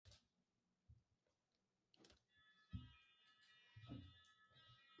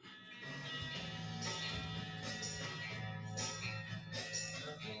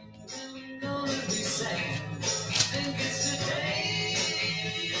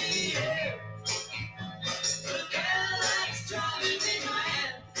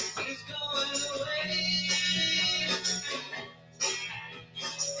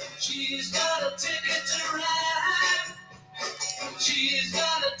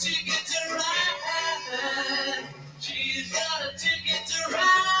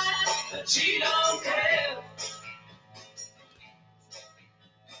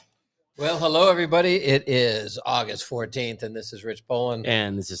Well, hello, everybody. It is August 14th, and this is Rich Poland.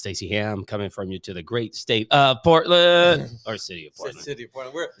 And this is Stacy Ham coming from you to the great state of Portland, or city of Portland. City of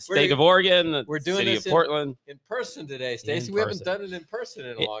Portland. State of Oregon, we're doing city this of Portland. in person today, Stacy. We haven't done it in person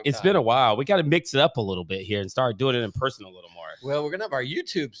in a long time. It's been a while. We got to mix it up a little bit here and start doing it in person a little more. Well, we're going to have our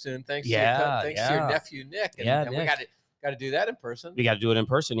YouTube soon, thanks to your nephew, Nick. And we got to do that in person. We got to do it in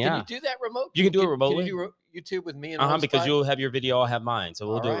person, yeah. Can you do that remote? You can do it remotely. Can you do YouTube with me and because you'll have your video, I'll have mine, so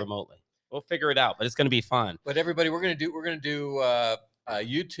we'll do it remotely. We'll figure it out, but it's going to be fun. But everybody, we're going to do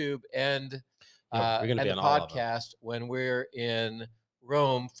YouTube and the podcast when we're in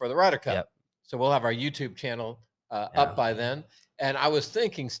Rome for the Ryder Cup. Yep. So we'll have our YouTube channel up by then. And I was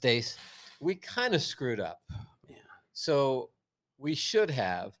thinking, Stace, we kind of screwed up. Yeah. So we should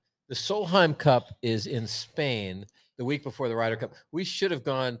have the Solheim Cup is in Spain the week before the Ryder Cup. We should have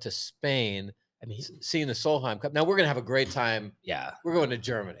gone to Spain. Seeing the Solheim Cup. Now we're going to have a great time. Yeah, we're going to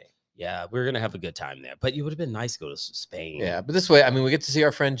Germany. Yeah, we're going to have a good time there. But it would have been nice to go to Spain. Yeah, but this way, we get to see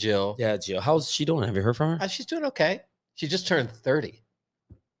our friend Jill. Yeah, Jill. How's she doing? Have you heard from her? She's doing okay. She just turned 30.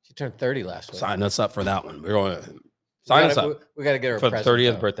 She turned 30 last week. Sign us up for that one. We're going to sign us up. We got to get her for the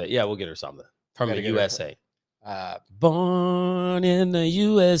 30th birthday. Yeah, we'll get her something from the USA. Born in the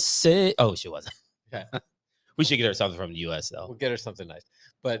USA. Oh, she wasn't. Yeah. We should get her something from the US, though. We'll get her something nice.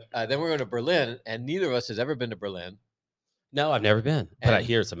 But then we're going to Berlin, and neither of us has ever been to Berlin. No, I've never been, but I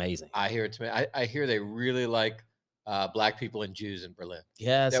hear it's amazing. I hear it's amazing. I hear they really like black people and Jews in Berlin.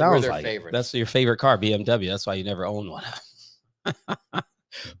 Yeah, it sounds like favorites. That's your favorite car, BMW. That's why you never owned one.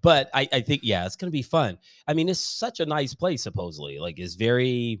 But I think, it's going to be fun. I mean, it's such a nice place, supposedly. Like, it's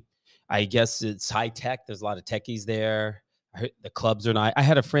very, I guess it's high tech. There's a lot of techies there. I heard the clubs are nice. I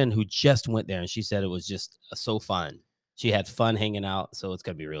had a friend who just went there, and she said it was just so fun. She had fun hanging out, so it's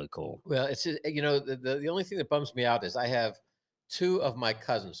going to be really cool. Well, it's just, the only thing that bums me out is I have two of my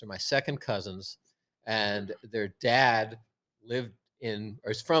cousins, they're my second cousins, and their dad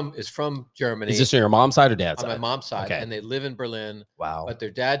is from Germany. Is this on your mom's side or dad's side? On my mom's side, okay. And they live in Berlin. Wow! But their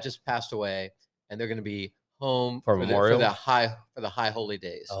dad just passed away, and they're going to be home for Memorial for the high holy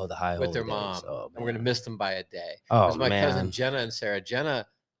days. Oh, the high holy days with their mom. Oh, and we're going to miss them by a day. Oh, my cousin Jenna and Sarah. Jenna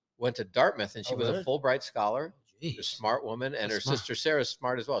went to Dartmouth, and she was a Fulbright scholar. She's a smart woman, and her sister Sarah's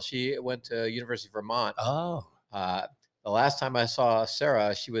smart as well. She went to University of Vermont. Oh. The last time I saw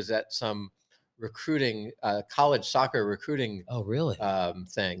Sarah, she was at some recruiting, college soccer recruiting. Oh, really?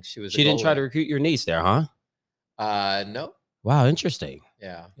 Thing. She didn't try to recruit your niece there, huh? No. Wow, interesting.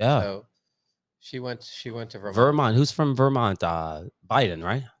 Yeah. Yeah. So she went to Vermont. Vermont. Who's from Vermont? Biden,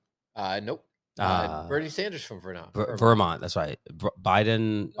 right? Nope. Bernie Sanders from Vermont. Vermont. That's right.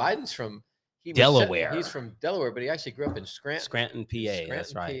 Biden's from Delaware. He's from Delaware, but he actually grew up in Scranton. Scranton, PA.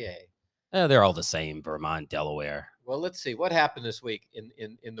 That's right. PA. They're all the same. Vermont, Delaware. Well, let's see what happened this week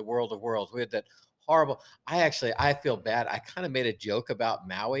in the world of worlds. We had that horrible. I feel bad. I kind of made a joke about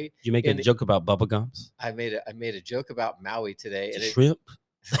Maui. Did you make a joke about Bubba Gums? I made a joke about Maui today. And shrimp.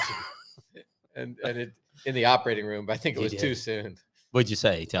 and it in the operating room, but I think it was too soon. What'd you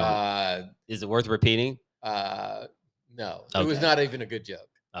say? Tell me. Is it worth repeating? No, it was not even a good joke.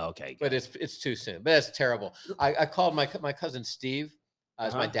 Oh, okay, but it's too soon. But that's terrible. I called my cousin Steve.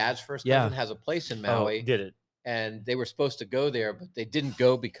 As my dad's first cousin, has a place in Maui. Oh, did it? And they were supposed to go there, but they didn't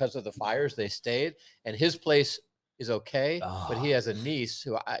go because of the fires. They stayed, and his place is okay, but he has a niece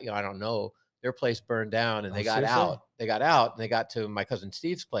who I don't know. Their place burned down, and they got out. They got out, and they got to my cousin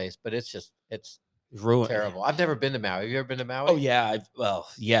Steve's place. But it's ruined. Terrible. I've never been to Maui. Have you ever been to Maui? Oh yeah.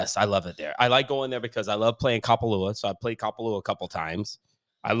 Yes, I love it there. I like going there because I love playing Kapalua. So I played Kapalua a couple times.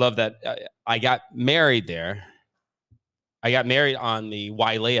 I love that. I got married there. I got married on the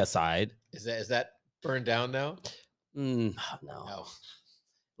Wailea side. Is that burned down now? No.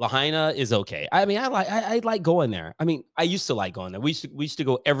 Lahaina is okay. I mean, I like going there. I mean, I used to like going there. We used to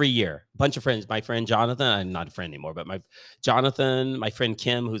go every year. A bunch of friends. My friend Jonathan, I'm not a friend anymore, but my friend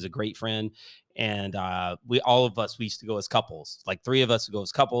Kim, who's a great friend, and all of us used to go as couples. Like 3 of us would go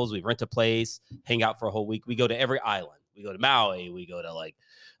as couples. We rent a place, hang out for a whole week. We go to every island. We go to Maui. We go to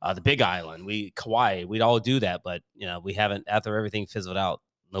the Big Island. Kauai. We'd all do that, but we haven't. After everything fizzled out,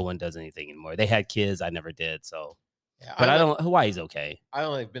 no one does anything anymore. They had kids. I never did. So. Yeah, but Hawaii's okay. I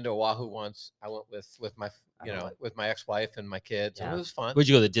only been to Oahu once. I went with my with my ex-wife and my kids, and it was fun. Where'd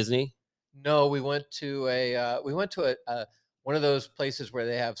you go to Disney? No, we went to a one of those places where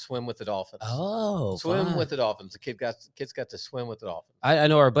they have swim with the dolphins. Oh, swim with the dolphins. The kids got to swim with the dolphins. I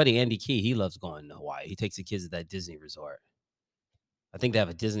know our buddy Andy Key. He loves going to Hawaii. He takes the kids to that Disney resort. I think they have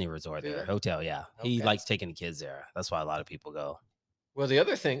a Disney resort there, hotel. Yeah, okay. He likes taking the kids there. That's why a lot of people go. Well, the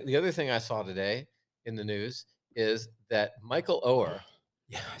other thing I saw today in the news is that Michael Oher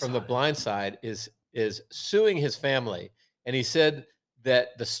from The Blind Side is suing his family, and he said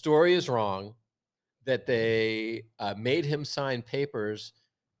that the story is wrong, that they made him sign papers.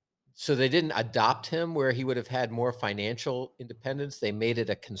 So they didn't adopt him where he would have had more financial independence. They made it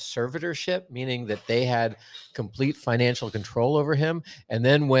a conservatorship, meaning that they had complete financial control over him. And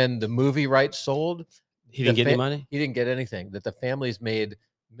then when the movie rights sold, he didn't get any money. He didn't get anything. That the families made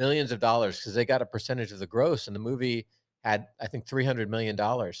millions of dollars because they got a percentage of the gross, and the movie had, I think, $300 million.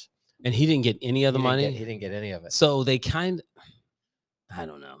 And he didn't get any of the money. He didn't get any of it. So they I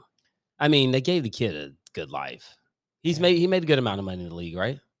don't know. I mean, they gave the kid a good life. He made a good amount of money in the league,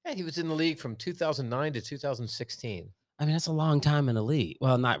 right? Yeah, he was in the league from 2009 to 2016. I mean, that's a long time in the league.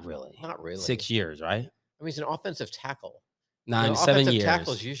 Well, not really. 6 years, right? I mean, he's an offensive tackle. 7 years. Offensive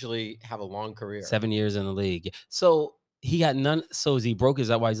tackles usually have a long career. 7 years in the league. So he got none. So is he broke? Is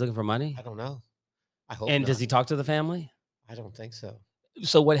that why he's looking for money? I don't know. I hope. And not. Does he talk to the family? I don't think so.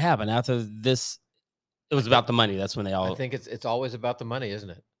 So what happened after this? It was about the money. That's when they all. I think it's always about the money,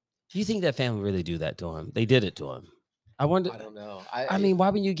 isn't it? Do you think that family really do that to him? They did it to him. I wonder. I don't know. I mean, why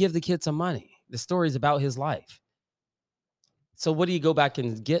wouldn't you give the kid some money? The story's about his life. So what do you go back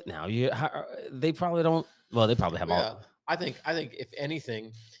and get now? They probably don't. Well, they probably have all. I think if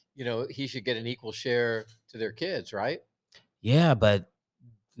anything, he should get an equal share to their kids, right? Yeah, but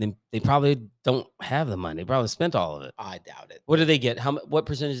they probably don't have the money. They probably spent all of it. I doubt it. What do they get? What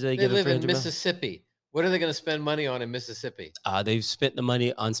percentage do they get? They live in Mississippi. What are they going to spend money on in Mississippi? They've spent the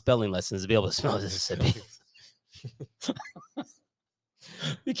money on spelling lessons to be able to spell Mississippi.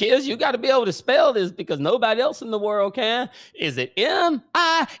 The kids, you got to be able to spell this because nobody else in the world can. Is it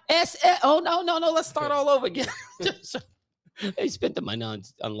M-I-S-S? Oh, no. Let's start all over again. They spent the money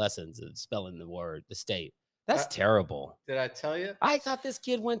on lessons and spelling the word, the state. That's terrible. Did I tell you? I thought this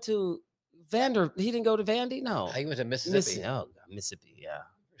kid went to He didn't go to Vandy? No. He went to Mississippi. Mississippi, yeah.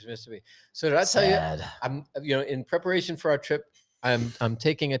 Mississippi. So did I tell you? I'm, in preparation for our trip, I'm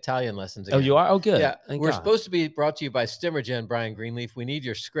taking Italian lessons again. Oh, you are? Oh, good. Yeah. We're supposed to be brought to you by Stimmergen, Brian Greenleaf. We need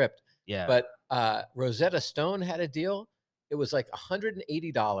your script. Yeah. But Rosetta Stone had a deal. It was like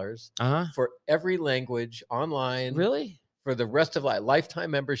 $180 for every language online. Really? For the rest of life, lifetime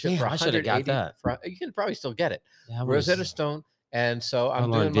membership for $180. I should have got that. You can probably still get it. Yeah, Rosetta Stone. And so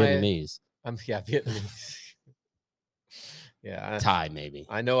I'm doing Vietnamese. Vietnamese. Yeah. Thai, maybe.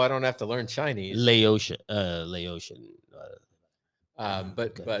 I know I don't have to learn Chinese. Laotian.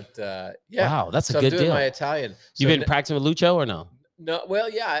 Yeah. Wow, that's a so good I'm doing deal. My Italian. You've been practicing with Lucho or no? No. Well,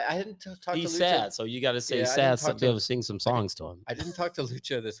 yeah, I didn't talk to Lucho. He's sad, so you got to say sad to be able to sing some songs to him. I didn't talk to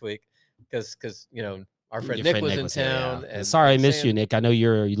Lucho this week because our friend Nick was in town. And sorry, I missed you, Nick. I know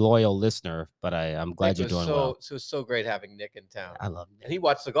you're a loyal listener, but I'm glad you're doing well. So it's so great having Nick in town. I love Nick. And he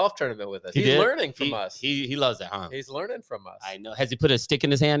watched the golf tournament with us. He's learning from us. He loves it, huh? He's learning from us. I know. Has he put a stick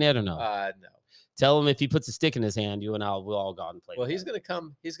in his hand yet or no? No. Tell him if he puts a stick in his hand, you and we'll all go out and play. Well, he's gonna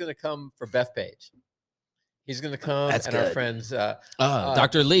come. He's gonna come for Bethpage. He's gonna come. That's and good. Our friends,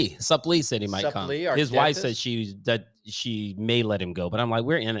 Dr. Lee, Sup Lee said he might come. Lee, his wife said she may let him go, but I'm like,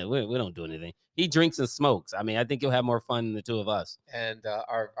 we're in it. We don't do anything. He drinks and smokes. I mean, I think he'll have more fun than the two of us. And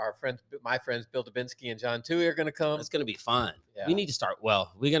my friends, Bill Dubinsky and John Tui are gonna come. It's gonna be fun. Yeah. We need to start.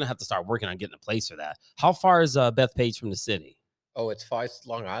 Well, we're gonna have to start working on getting a place for that. How far is Bethpage from the city? Oh, it's far. It's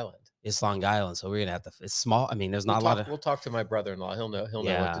Long Island. It's Long Island, so we're gonna have to. It's small. I mean, there's not a lot of. We'll talk to my brother-in-law. He'll know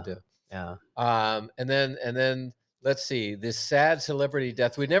what to do. Yeah. And then let's see this sad celebrity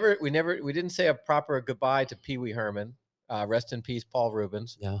death. We didn't say a proper goodbye to Pee Wee Herman. Rest in peace, Paul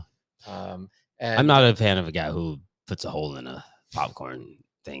Rubens. Yeah. And I'm not a fan of a guy who puts a hole in a popcorn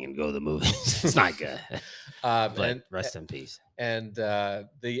thing and go to the movies. It's not good. But rest in peace. And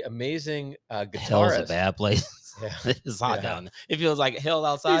the amazing guitarist. Hell's a bad place. Yeah. It's hot down there. It feels like hell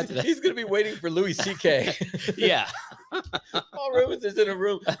outside today. He's going to be waiting for Louis C.K. Yeah. Paul Rubens is in a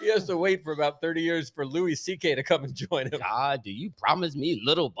room. He has to wait for about 30 years for Louis C.K. to come and join him. God, do you promise me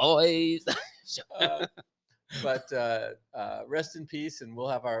little boys? But rest in peace, and we'll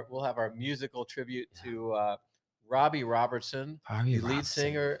have our musical tribute to Robbie Robertson, the lead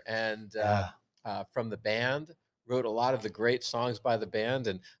singer, and from the band. Wrote a lot of the great songs by the band,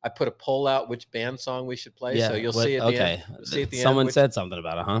 and I put a poll out which band song we should play. So you'll see at the end. See at the Someone end said something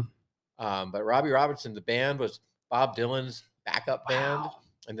about it, huh? But Robbie Robertson, the band was Bob Dylan's backup band,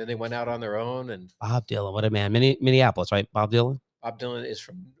 and then they went out on their own. And Bob Dylan, what a man! Minneapolis, right? Bob Dylan. Bob Dylan is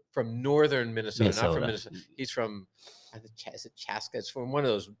from northern Minnesota, not from Minnesota. He's from, is it Chaska? It's from one of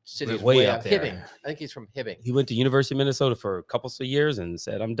those cities way up there. Hibbing. I think he's from Hibbing. He went to University of Minnesota for a couple of years and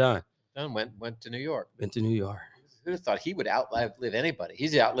said, "I'm done." Went to New York. Went to New York. Who'd have thought he would outlive anybody?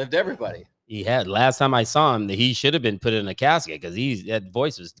 He's outlived everybody. He had. Last time I saw him, he should have been put in a casket because that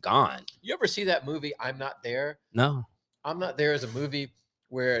voice was gone. You ever see that movie, I'm Not There? No. I'm Not There is a movie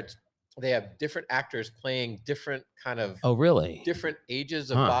where they have different actors playing different kind of really different ages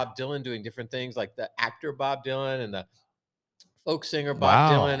of Bob Dylan doing different things, like the actor Bob Dylan and the folk singer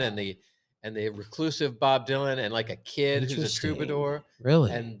Bob Dylan and the reclusive Bob Dylan and like a kid who's a troubadour.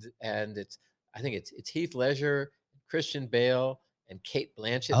 Really? And I think it's Heath Ledger, Christian Bale, and Kate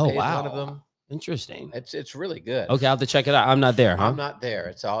Blanchett plays one of them. Interesting. It's really good. Okay, I'll have to check it out. I'm Not There, huh? I'm Not There.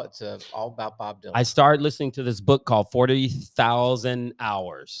 It's all about Bob Dylan. I started listening to this book called 40,000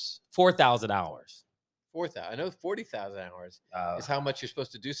 Hours. 4,000 hours. 4,000. I know 40,000 hours is how much you're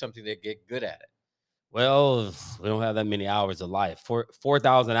supposed to do something to get good at it. Well, we don't have that many hours of life.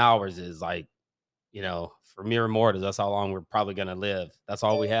 4,000 hours is like, for mere mortals, that's how long we're probably going to live. That's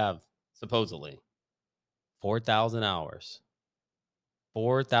all we have, supposedly. 4,000 hours.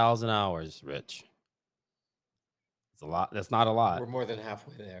 4,000 hours, Rich. It's a lot. That's not a lot. We're more than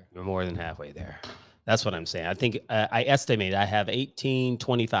halfway there. We're more than halfway there. That's what I'm saying. I think I estimate I have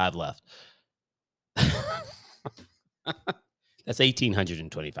 1825 left. That's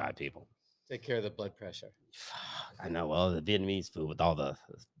 1,825 people. Take care of the blood pressure. I know. Well, the Vietnamese food with all the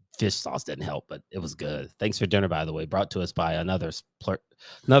fish sauce didn't help, but it was good. Thanks for dinner, by the way. Brought to us by another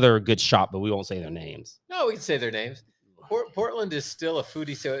good shop, but we won't say their names. No, we can say their names. Portland is still a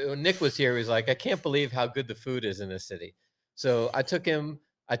foodie. So when Nick was here, he was like, I can't believe how good the food is in this city. So I took him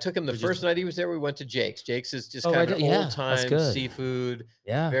the first night he was there. We went to Jake's. Jake's is just kind of old time seafood.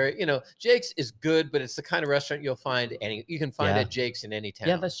 Yeah. Very, Jake's is good, but it's the kind of restaurant you'll find you can find at Jake's in any town.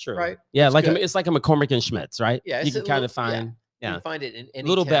 Yeah, that's true. Right? Yeah, it's like a McCormick and Schmitz, right? Yeah. You can kind of find, you can find it in any a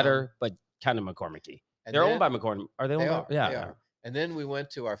little town. Better, but kind of McCormicky. They're owned by McCormick. Are they owned by? Yeah. They are. And then we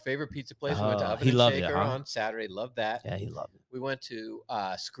went to our favorite pizza place. We went to Oven and Shaker on Saturday. Loved that. Yeah, he loved it. We went to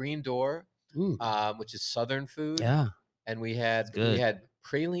Screen Door, which is Southern food. Yeah. And we had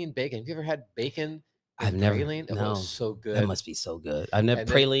praline bacon. Have you ever had bacon? I've never. Praline? No. It was so good. That must be so good. I've never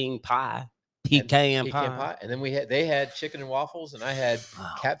praline pie, pecan pie. And then they had chicken and waffles, and I had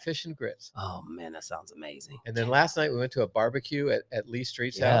catfish and grits. Oh man, that sounds amazing. And then last night we went to a barbecue at Lee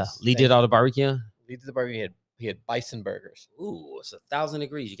Street's house. Lee did all the barbecue. Lee did the barbecue. He had bison burgers. Ooh, it's 1,000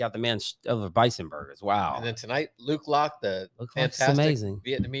 degrees. You got the man of the bison burgers. Wow. And then tonight, Luke Locke, the fantastic amazing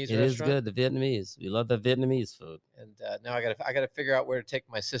Vietnamese restaurant. It is good. The Vietnamese. We love the Vietnamese food. And now I gotta figure out where to take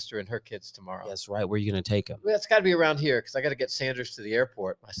my sister and her kids tomorrow. That's right. Where are you gonna take them? Well, it's got to be around here because I got to get Sanders to the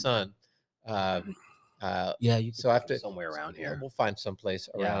airport. My son. You so I have to somewhere around here. We'll find someplace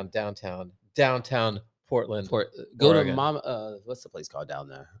around downtown Portland. Go Oregon. to Mama. What's the place called down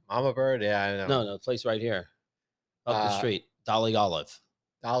there? Mama Bird. Yeah, I know. No, place right here. Up the street, Dolly Olive.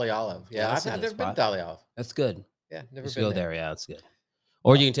 Dolly Olive. Yeah, I've never been to Dolly Olive. That's good. Yeah, never been go there. Yeah, it's good.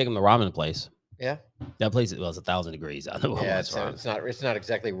 Or you can take them to ramen place. Yeah, that place it's 1,000 degrees. I know. Yeah, it's not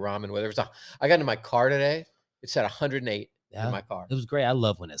exactly ramen weather. I got into my car today. It's at 108 in my car. It was great. I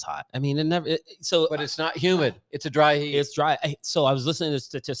love when it's hot. I mean, but it's not humid. It's a dry heat. It's dry. So I was listening to a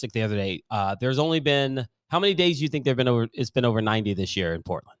statistic the other day. There's only been how many days do you think it's been over 90 this year in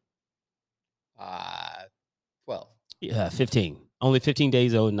Portland? 12. Yeah, 15. Only 15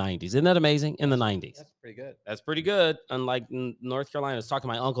 days over 90s. Isn't that amazing? In the 90s. That's pretty good. That's pretty good. Unlike North Carolina. I was talking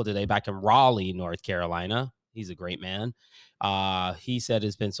to my uncle today back in Raleigh, North Carolina. He's a great man. He said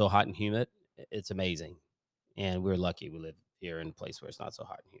it's been so hot and humid. It's amazing. And we're lucky we live here in a place where it's not so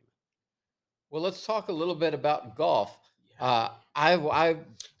hot and humid. Well, let's talk a little bit about golf. By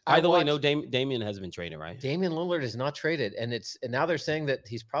the way, no, Damian hasn't been traded, right? Damian Lillard is not traded. And now they're saying that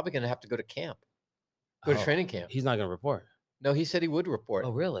he's probably going to have to go to camp. Go to training camp. He's not going to report. No, he said he would report. Oh,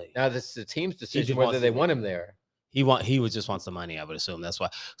 really? Now that's the team's decision whether they want him there. He just wants the money, I would assume. That's why.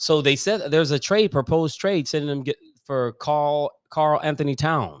 So they said there's a proposed trade, sending him for Carl Anthony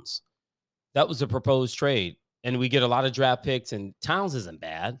Towns. That was a proposed trade, and we get a lot of draft picks. And Towns isn't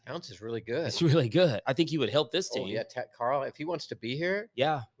bad. Towns is really good. It's really good. I think he would help this team. Yeah, Carl, if he wants to be here,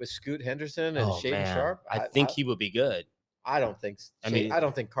 with Scoot Henderson and Shaden Sharp, I think he would be good. I don't think. I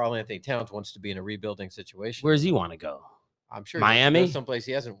don't think Carl Anthony Towns wants to be in a rebuilding situation. Where does he want to go? I'm sure Miami, someplace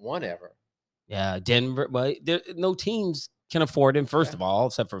he hasn't won ever. Yeah, Denver. But no teams can afford him. First of all,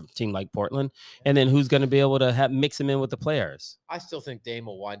 except for a team like Portland, and then who's going to be able to mix him in with the players? I still think Dame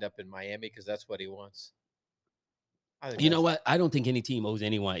will wind up in Miami because that's what he wants. You know what? I don't think any team owes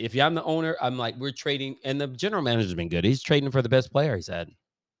anyone. If I'm the owner, I'm like, we're trading, and the general manager's been good. He's trading for the best player. He said.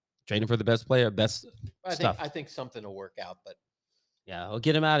 Trading for the best player, stuff. I think something will work out, but yeah, we'll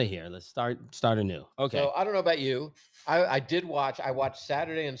get him out of here. Let's start anew. Okay. So I don't know about you. I watched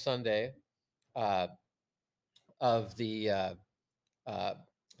Saturday and Sunday of the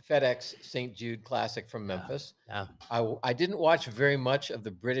FedEx St. Jude Classic from Memphis. Yeah. I didn't watch very much of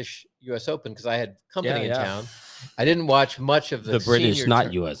the British U.S. Open because I had company in Yeah. town. I didn't watch much of The British, senior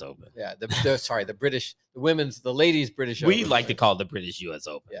not U.S. Open. Yeah, the ladies British We Open. like to call it the British U.S.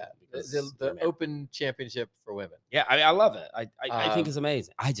 Open. Yeah, the Open Championship for women. Yeah, I mean, I love it. I think it's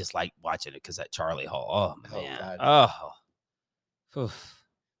amazing. I just like watching it because at Charlie Hall. Oh man. God. Oh.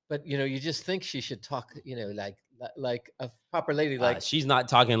 But you just think she should talk, like a proper lady. Like she's not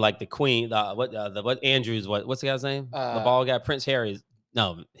talking like the queen. What Andrews? What's the guy's name? The ball guy, Prince Harry's.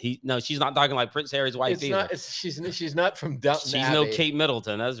 No, she's not talking like Prince Harry's wife it's either. Not, she's not from Downton Abbey. She's no Kate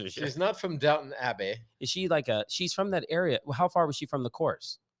Middleton, that's for sure. She's not from Downton Abbey. Is she she's from that area? Well, how far was she from the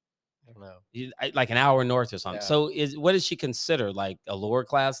course? I don't know. Like an hour north or something. Yeah. So what does she consider? Like a lower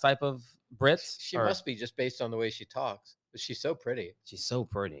class type of Brit? She must be, just based on the way she talks. But she's so pretty. She's so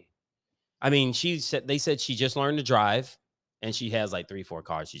pretty. I mean, they said she just learned to drive, and she has like 3-4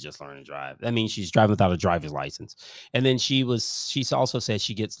 cars. She just learned to drive. That means she's driving without a driver's license. And then she also said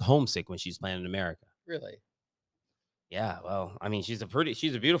she gets homesick when she's playing in America. Really? Yeah. Well, I mean, she's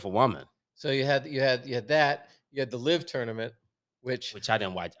a beautiful woman. So you had that. You had the Live tournament, which I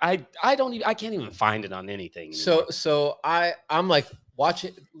didn't watch. I can't even find it on anything anymore. So I'm like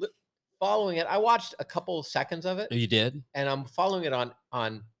following it. I watched a couple seconds of it. You did? And I'm following it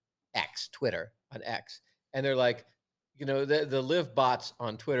on Twitter, and they're like, the Live bots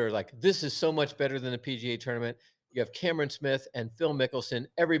on Twitter are like, this is so much better than the PGA tournament. You have Cameron Smith and Phil Mickelson.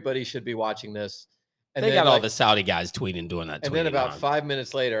 Everybody should be watching this. And they got all the Saudi guys doing that. And then about 5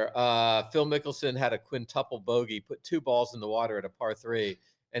 minutes later, Phil Mickelson had a quintuple bogey, put 2 balls in the water at a par 3,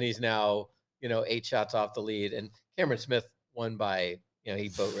 and he's now 8 shots off the lead. And Cameron Smith won by. He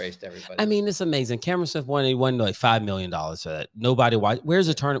boat raced everybody. I mean, it's amazing. Cameron Smith won. He won like $5 million for that. Nobody watched. Where's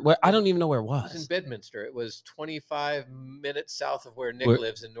the tournament? I don't even know where it was. It was in Bedminster. It was 25 minutes south of where Nick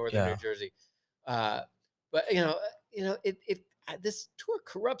lives in northern New Jersey. But this tour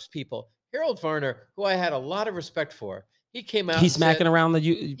corrupts people. Harold Varner, who I had a lot of respect for, he came out. He's smacking around the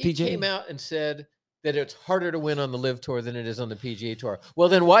PGA. He came out and said that it's harder to win on the Live Tour than it is on the PGA Tour. Well,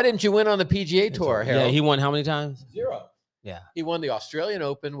 then why didn't you win on the PGA Tour, Harold? Yeah, he won how many times? 0. Yeah, he won the Australian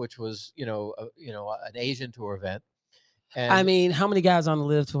Open, which was an Asian tour event. And I mean, how many guys on the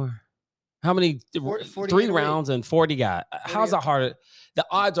Live Tour? How many? 3 rounds and 40 guys. How's that harder? The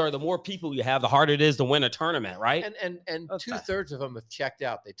odds are the more people you have, the harder it is to win a tournament, right? And 2/3 of them have checked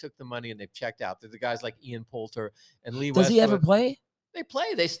out. They took the money and they've checked out. They're the guys like Ian Poulter and Lee Westwood. Does he ever play? They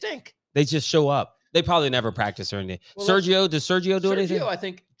play. They stink. They just show up. They probably never practice or anything. Well, does Sergio do anything? Sergio, I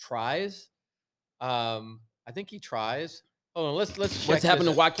think, tries. I think he tries. Hold on, let's check. What's happened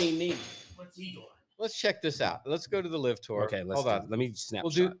to Joaquin Neal? What's he doing? Let's check this out. Let's go to the Live Tour. Okay, hold on. Let me snap.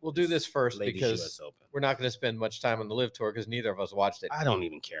 We'll do this first because we're not going to spend much time on the Live Tour because neither of us watched it. I don't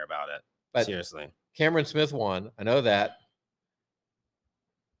even care about it. But seriously, Cameron Smith won. I know that.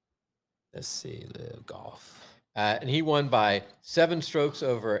 Let's see, Live Golf. And he won by 7 strokes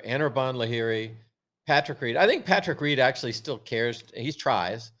over Anirban Lahiri, Patrick Reed. I think Patrick Reed actually still cares. He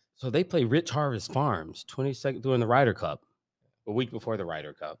tries. So they play Rich Harvest Farms 22nd during the Ryder Cup, a week before the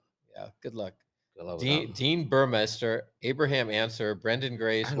Ryder Cup. Yeah, good luck. Dean Burmester, Abraham Answer, Brendan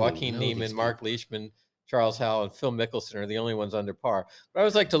Grace, Joaquin Neiman, Mark Leishman, Charles Howell, and Phil Mickelson are the only ones under par. But I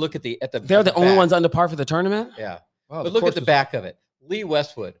always like to look at they're the only ones under par for the tournament? Yeah. Wow, but look at the back of it. Lee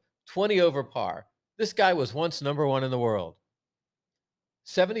Westwood, 20 over par. This guy was once number 1 in the world.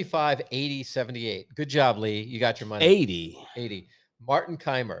 75, 80, 78. Good job, Lee. You got your money. 80. Martin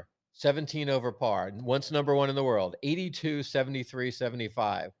Keimer, 17 over par. Once number 1 in the world. 82, 73,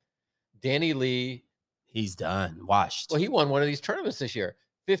 75. Danny Lee. He's done. Washed. Well, he won one of these tournaments this year.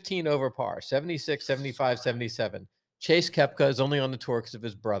 15 over par. 76, 75, 77. Chase Koepka is only on the tour because of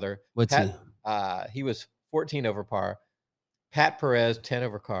his brother. What's he? He was 14 over par. Pat Perez, 10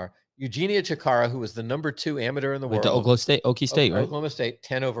 over par. Eugenia Chikara, who was the number 2 amateur in the world. To Okie State, right? Oklahoma State,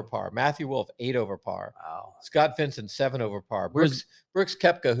 10 over par. Matthew Wolff, 8 over par. Wow. Scott Vincent, 7 over par. Brooks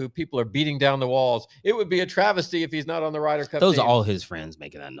Koepka, who people are beating down the walls. It would be a travesty if he's not on the Ryder Cup Those team. are all his friends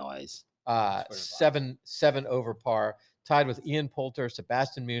making that noise. 7 over par. Tied with Ian Poulter,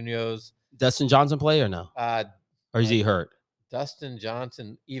 Sebastian Munoz. Dustin Johnson play or no? Or is he hurt? Dustin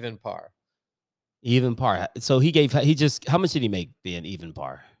Johnson, even par. Even par. So how much did he make being even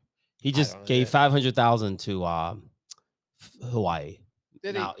par? He just gave $500,000 to Hawaii.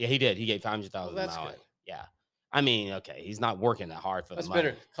 Did he? Yeah, he did. He gave $500,000 to that's Maui. good. Yeah. I mean, okay, he's not working that hard for the money.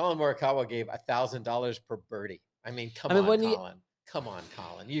 That's better. Colin Morikawa gave $1,000 per birdie. I mean, come on, Colin. Come on,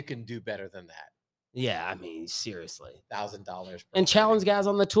 Colin. You can do better than that. Yeah, I mean, seriously. $1,000. And challenge guys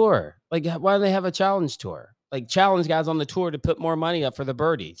on the tour. Like, why do they have a challenge tour? like challenge guys on the tour to put more money up for the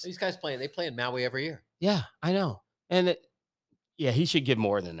birdies. These guys they play in Maui every year. Yeah, I know. And yeah, he should give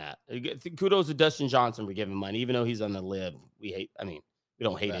more than that. Kudos to Dustin Johnson for giving money, even though he's on the lib. We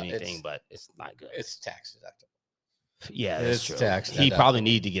don't hate anything, but it's not good. It's tax deductible. Yeah, that's true. Tax he probably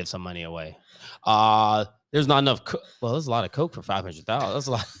need to give some money away. There's not enough. There's a lot of coke for $500,000. That's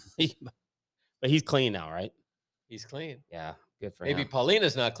a lot. But he's clean now, right? He's clean. Yeah, good for him. Maybe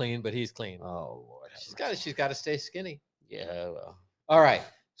Paulina's not clean, but he's clean. Oh Lord, she's got to stay skinny. Yeah. Well. All right.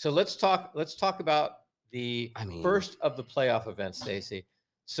 So let's talk about the first of the playoff events, Stacy.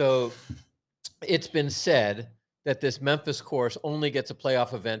 So it's been said that this Memphis course only gets a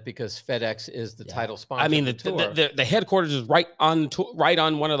playoff event because FedEx is the title sponsor. The headquarters is right on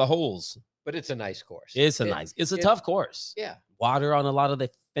one of the holes. But it's a nice course. It's a tough course. Yeah. Water on a lot of the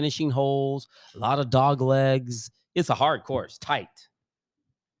finishing holes, a lot of dog legs. It's a hard course, tight.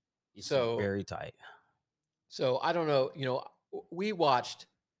 Very tight. So I don't know, we watched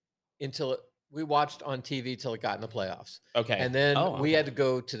on TV till it got in the playoffs. Okay. And then we had to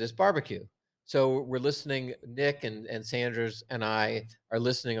go to this barbecue. So we're listening, Nick and Sanders and I are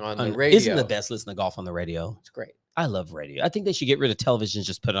listening on the radio. Isn't the best listening to golf on the radio? It's great. I love radio. I think they should get rid of television and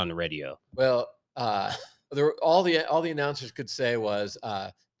just put it on the radio. Well, all the announcers could say was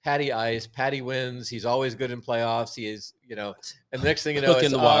Patty Ice. Patty wins. He's always good in playoffs. He is, and the next thing you know,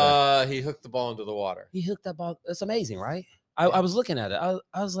 in the water. He hooked the ball into the water. He hooked that ball. That's amazing, right? I was looking at it.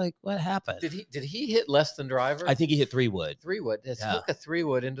 I was like, what happened? Did he hit less than driver? I think he hit 3-wood. 3-wood. Hook a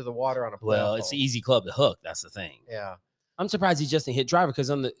 3-wood into the water on a playoff. Well, it's an easy club to hook. That's the thing. Yeah. I'm surprised he just didn't hit driver because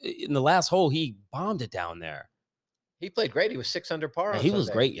in the last hole he bombed it down there. He played great. He was 6 under par. He was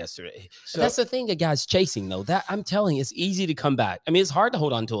great yesterday. So that's the thing a guy's chasing, though. That I'm telling you, it's easy to come back. I mean, it's hard to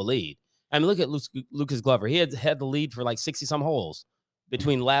hold on to a lead. I mean, look at Lucas Glover. He had the lead for like 60-some holes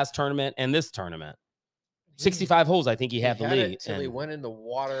between last tournament and this tournament. 65 holes, I think he had the lead. Until he went in the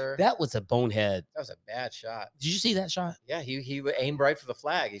water. That was a bonehead. That was a bad shot. Did you see that shot? Yeah, he aimed right for the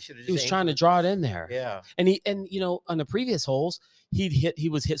flag. He was trying to draw it in there. Yeah. And on the previous holes, he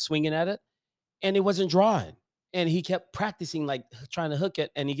was hit swinging at it, and it wasn't drawing. And he kept practicing, like trying to hook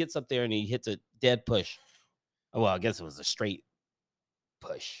it, and he gets up there and he hits a dead push. Well, I guess it was a straight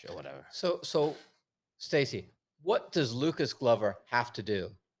push or whatever. So, Stacy, what does Lucas Glover have to do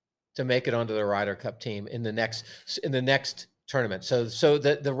to make it onto the Ryder Cup team in the next tournament? So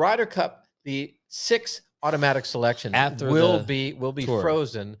the Ryder Cup, the 6 automatic selections will be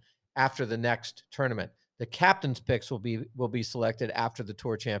frozen after the next tournament. The captain's picks will be selected after the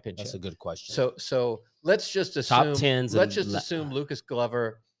Tour Championship. That's a good question. So let's just assume top 10s. Let's just assume Lucas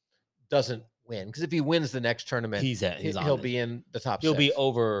Glover doesn't win, because if he wins the next tournament, he'll be in the top. He'll 6. be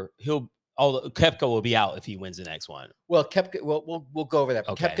over. Koepka will be out if he wins the next one. Well, Koepka. We'll go over that.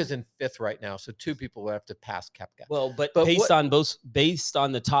 But okay. Koepka's in 5th right now, so 2 people will have to pass Koepka. Well, but based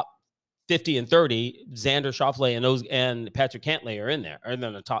on the top 50 and 30, Xander Schauffele and Patrick Cantlay are in there. They're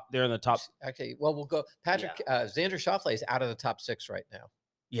in the top. Okay. Well, we'll go. Xander Schauffele is out of the top 6 right now.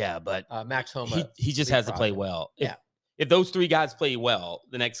 Yeah, but Max Homa. He just has to play well. If those 3 guys play well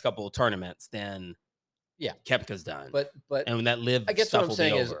the next couple of tournaments, then Koepka's done. But and when that live, I guess stuff what I'm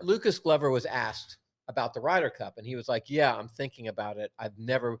saying is over. Lucas Glover was asked about the Ryder Cup, and he was like, "Yeah, I'm thinking about it. I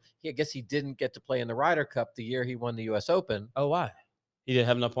guess he didn't get to play in the Ryder Cup the year he won the U.S. Open. Oh, why? He didn't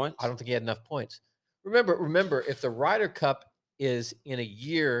have enough points? I don't think he had enough points. Remember, if the Ryder Cup is in a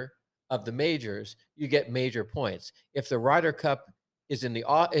year of the majors, you get major points. If the Ryder Cup is in the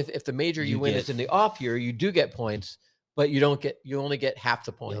off, if the major you win is in the off year, you do get points, but you only get half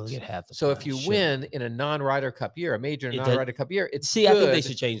the points. You only get half the so points. If you win in a non-Ryder Cup year, a major non-Ryder Cup year, it's good. I think they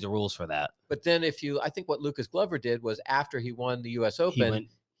should change the rules for that. But then I think what Lucas Glover did was after he won the U.S. Open,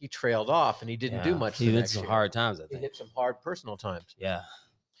 he trailed off and he didn't do much. He hit some hard times. I think he hit some hard personal times. Yeah.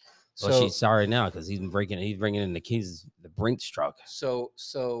 Well, she's sorry now because he's bringing in the keys, the Brinks truck. So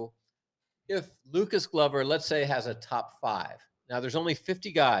if Lucas Glover, let's say, has a top 5. Now there's only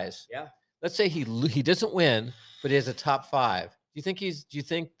 50 guys. Yeah. Let's say he doesn't win, but he has a top 5. Do you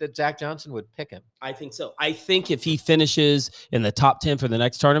think that Zach Johnson would pick him? I think so. I think if he finishes in the top 10 for the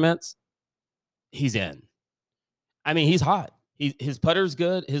next tournaments, he's in. I mean, he's hot. His putter's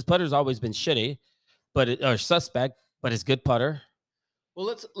good. His putter's always been shitty, or suspect, but it's good putter.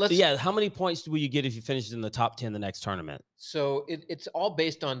 Well, let's. Yeah, how many points will you get if you finish in the top 10 the next tournament? So it's all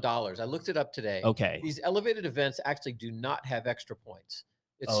based on dollars. I looked it up today. Okay. These elevated events actually do not have extra points.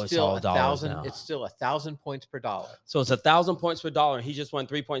 It's still all dollars now. It's still 1,000 points per dollar. So it's 1,000 points per dollar, and he just won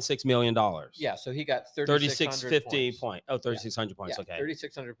 $3.6 million. Yeah, so he got 3,650 points. Oh, 3,600 points. Yeah, okay,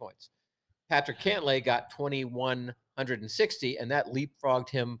 3,600 points. Patrick Cantlay got 2,160, and that leapfrogged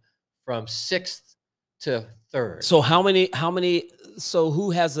him from 6th to third. So how many? So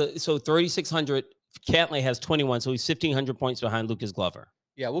who has 3,600? Cantlay has 21, so he's 1,500 points behind Lucas Glover.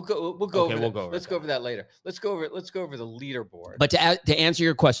 Yeah, we'll go Okay, over we'll that. go over Let's that. go over that later. Let's go over the leaderboard. But to answer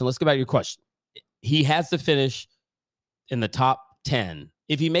your question, let's go back to your question. He has to finish in the top 10.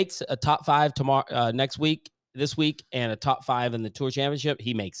 If he makes a top 5 tomorrow, this week, and a top 5 in the Tour Championship,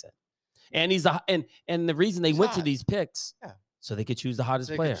 he makes it. And he's and the reason they went to these picks, so they could choose the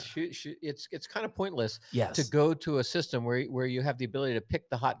hottest player. It's kind of pointless yes. to go to a system where you have the ability to pick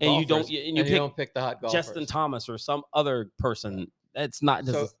the hot and golfers, you don't pick the hot golfers. Justin Thomas or some other person. That's not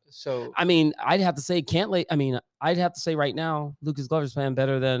so. I mean, I'd have to say Cantlay. I mean, I'd have to say right now, Lucas Glover's playing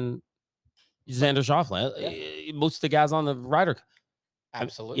better than Xander Schauffele. Yeah. Most of the guys on the Ryder Cup.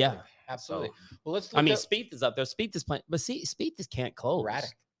 Absolutely. Yeah, absolutely. So, well, let's. I mean, Spieth is up there. Spieth is playing, but Spieth just can't close.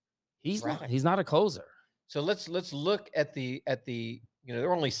 Erratic. He's not a closer. So let's look at the there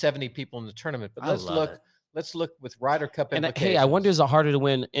are only 70 people in the tournament, but let's look with Ryder Cup implications. Hey, I wonder, is it harder to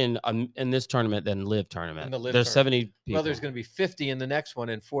win in this tournament than Live tournament? In the Live there's tournament. 70 people. Well, there's going to be 50 in the next one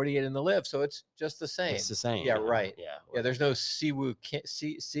and 48 in the Live, so it's just the same. It's the same. Yeah, right. Yeah. There's no Siwon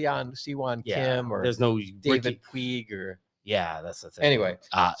Kim or there's no David Puig or. Yeah, that's the thing. Anyway,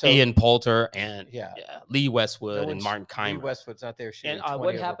 so, Ian Poulter and Lee Westwood and Martin Keimer. Lee Westwood's not there. And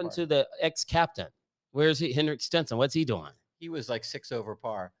what happened to the ex-captain? Where's he? Henrik Stenson. What's he doing? He was like 6 over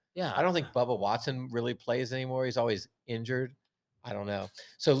par. Yeah. I don't think Bubba Watson really plays anymore. He's always injured. I don't know.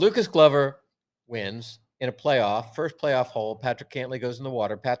 So Lucas Glover wins in a playoff. First playoff hole. Patrick Cantlay goes in the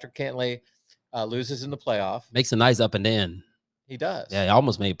water. Patrick Cantlay loses in the playoff. Makes a nice up and in. He does. Yeah, he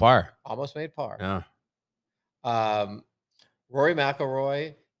almost made par. Almost made par. Yeah. Rory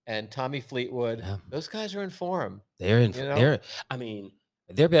McIlroy and Tommy Fleetwood. Yeah. Those guys are in form. They're better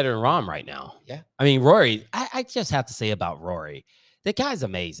than Rahm right now. Yeah. I mean, Rory, I just have to say about Rory, that guy's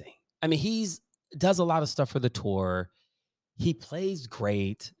amazing. I mean, does a lot of stuff for the tour. He plays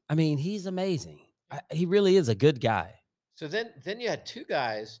great. I mean, he's amazing. He really is a good guy. So then you had two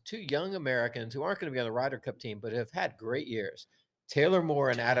young Americans who aren't going to be on the Ryder Cup team, but have had great years. Taylor Moore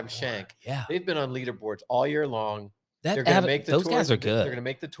and Adam Schenk. Yeah. They've been on leaderboards all year long. They're going to make the tour. Those guys are good. They're going to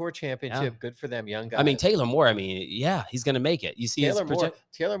make the tour championship. Yeah. Good for them, young guys. I mean, Taylor Moore. I mean, he's going to make it. You see,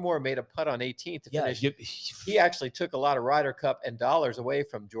 Taylor Moore made a putt on 18th to finish. He actually took a lot of Ryder Cup and dollars away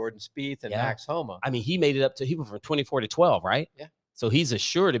from Jordan Spieth and Max Homa. I mean, he made it up to. He went from 24 to 12, right? Yeah. So he's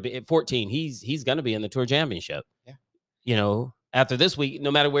assured to be at 14. He's going to be in the tour championship. Yeah. After this week, no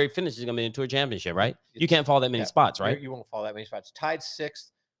matter where he finishes, he's going to be in the tour championship, right? You can't fall that many spots, right? You won't fall that many spots. Tied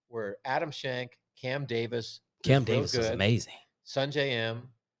 6th were Adam Schenk, Cam Davis. Cam Davis is amazing. Sungjae M,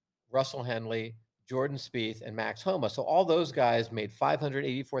 Russell Henley, Jordan Spieth, and Max Homa. So all those guys made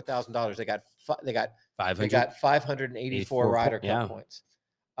 $584,000. They got 584 Ryder Cup points.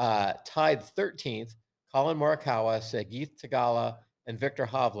 Tied 13th, Colin Morikawa, Sagith Tagala, and Victor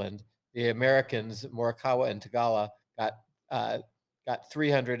Hovland. The Americans, Morikawa and Tagala, got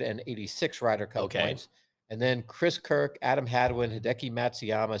 386 Ryder Cup points. And then Chris Kirk, Adam Hadwin, Hideki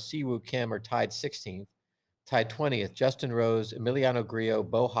Matsuyama, Siwoo Kim are tied 16th. Tied 20th, Justin Rose, Emiliano Grillo,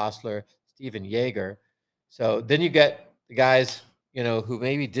 Bo Hostler, Steven Yeager. So then you get the guys, who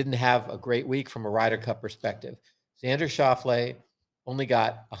maybe didn't have a great week from a Ryder Cup perspective. Xander Schauffele only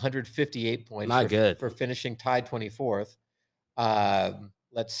got 158 points. Not good. For finishing tied 24th.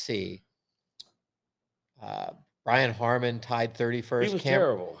 Let's see. Brian Harmon tied 31st. He was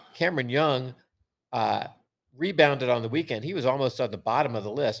terrible. Cameron Young rebounded on the weekend. He was almost on the bottom of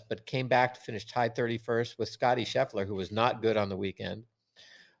the list, but came back to finish tied 31st with Scotty Scheffler, who was not good on the weekend.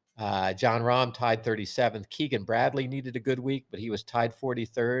 John Rahm tied 37th. Keegan Bradley needed a good week, but he was tied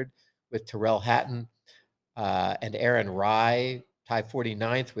 43rd with Tyrrell Hatton. And Aaron Rai tied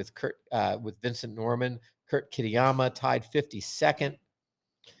 49th with Vincent Norman. Kurt Kitayama tied 52nd.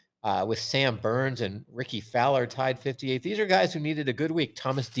 With Sam Burns and Ricky Fowler tied 58th. These are guys who needed a good week.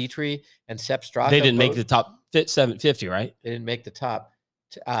 Thomas Dietrich and Sepp Straka. They didn't make the top 750, right? They didn't make the top.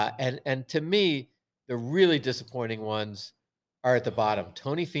 And to me, the really disappointing ones are at the bottom.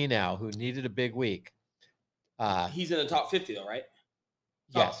 Tony Finau, who needed a big week. He's in the top 50, though, right?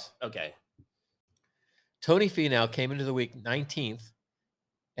 Yes. Oh, okay. Tony Finau came into the week 19th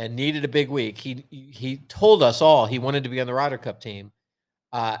and needed a big week. He told us all he wanted to be on the Ryder Cup team.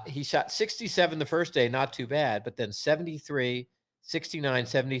 He shot 67 the first day, not too bad, but then 73, 69,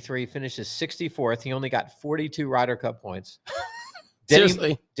 73, finishes 64th. He only got 42 Ryder Cup points.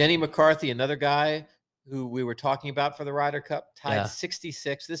 Seriously? Denny McCarthy, another guy who we were talking about for the Ryder Cup, tied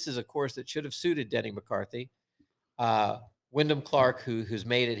 66. This is a course that should have suited Denny McCarthy. Wyndham Clark, who's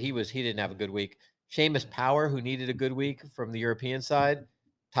made it, he didn't have a good week. Seamus Power, who needed a good week from the European side,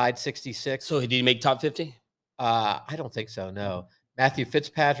 tied 66. So did he make top 50? I don't think so. No. Matthew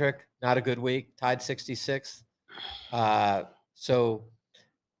Fitzpatrick, not a good week, tied 66th. So,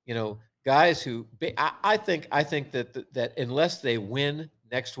 guys who I think that unless they win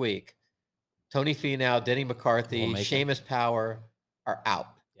next week, Tony Finau, Denny McCarthy, Seamus Power are out.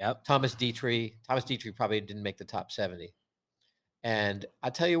 Yep. Thomas Dietrich probably didn't make the top 70. And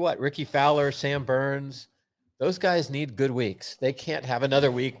I tell you what, Ricky Fowler, Sam Burns, those guys need good weeks. They can't have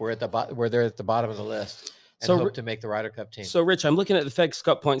another week where they're at the bottom of the list and hope to make the Ryder Cup team. So, Rich, I'm looking at the FedEx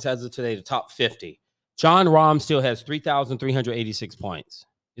Cup points as of today, the top 50. John Rahm still has 3,386 points.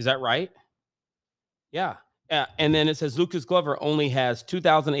 Is that right? Yeah. And then it says Lucas Glover only has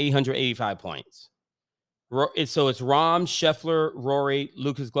 2,885 points. So it's Rahm, Scheffler, Rory,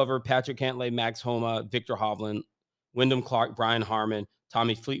 Lucas Glover, Patrick Cantlay, Max Homa, Victor Hovland, Wyndham Clark, Brian Harmon,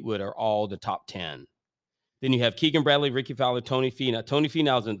 Tommy Fleetwood are all the top 10. Then you have Keegan Bradley, Ricky Fowler, Tony Finau. Tony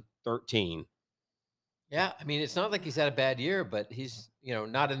Finau's in 13. Yeah, I mean, it's not like he's had a bad year, but he's,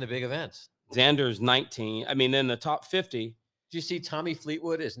 not in the big events. Xander's 19. I mean, then the top 50. Did you see Tommy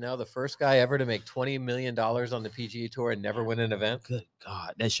Fleetwood is now the first guy ever to make $20 million on the PGA Tour and never win an event? Good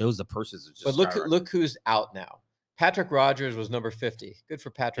God. That shows the purses are just But look who's out now. Patrick Rogers was number 50. Good for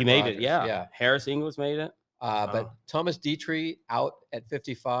Patrick Rogers. He made Rogers. It, yeah. Harris Inglis made it. But Thomas Dietrich out at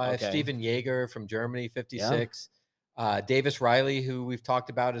 55. Okay. Steven Jaeger from Germany, 56. Yeah. Davis Riley, who we've talked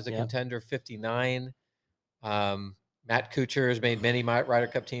about as a contender, 59. Matt Kuchar has made many Ryder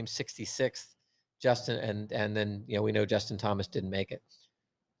Cup teams, 66th. Justin and then we know Justin Thomas didn't make it.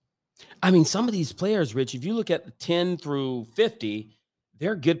 I mean, some of these players, Rich, if you look at the 10 through 50,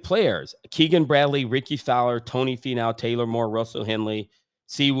 they're good players. Keegan Bradley, Ricky Fowler, Tony Finau, Taylor Moore, Russell Henley,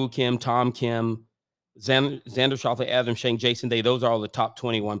 Siwoo Kim, Tom Kim, Xander Schauffele, Adam Schenk, Jason Day. Those are all the top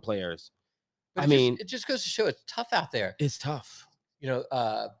 21 players. But it just goes to show it's tough out there. It's tough.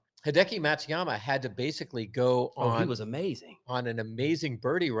 Hideki Matsuyama had to basically go on. He was amazing on an amazing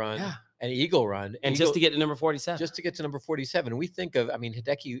birdie run, an eagle run, and just to get to number 47. Just to get to number 47. We think of,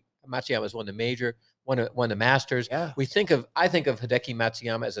 Hideki Matsuyama has won the major, won the Masters. Yeah. I think of Hideki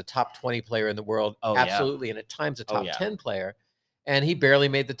Matsuyama as a top 20 player in the world, absolutely, and at times a top 10 player, and he barely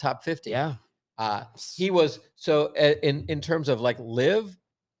made the top 50. Yeah, he was so in terms of like live,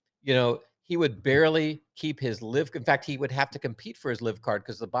 he would barely keep his live. In fact, he would have to compete for his live card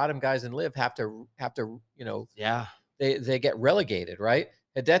because the bottom guys in live have to, they get relegated, right?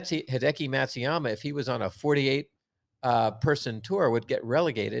 Hideki Matsuyama, if he was on a 48 person tour, would get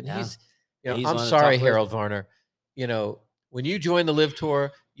relegated. Yeah. He's I'm sorry, Harold Varner. When you joined the live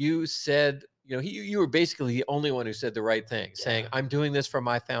tour, you said, you were basically the only one who said the right thing, saying, I'm doing this for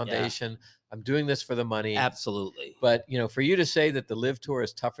my foundation. Yeah. I'm doing this for the money. Absolutely. But, for you to say that the live tour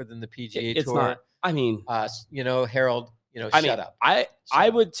is tougher than the PGA it's tour. Not. I mean, Harold, shut up. I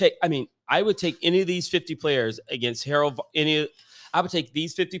would take any of these 50 players against Harold. I would take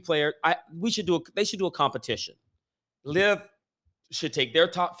these 50 players. They should do a competition. Live should take their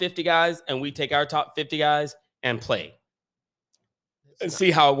top 50 guys and we take our top 50 guys and play and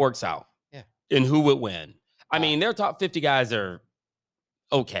see how it works out. Yeah. And who would win. I mean, their top 50 guys are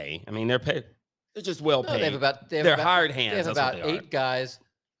okay. I mean, they're paid. They're just well paid. They're hired hands. They have about 8 guys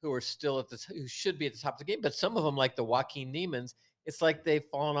who are still who should be at the top of the game. But some of them, like the Joaquin Niemans, it's like they've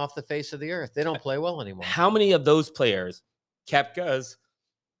fallen off the face of the earth. They don't play well anymore. How many of those players, Koepka's,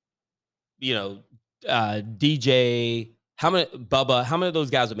 DJ, Bubba, how many of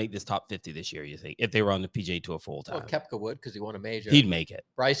those guys would make this top 50 this year, you think, if they were on the PGA Tour full time? Well, Koepka would because he won a major. He'd make it.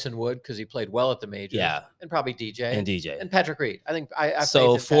 Bryson would because he played well at the major. Yeah. And probably DJ. And And Patrick Reed. I think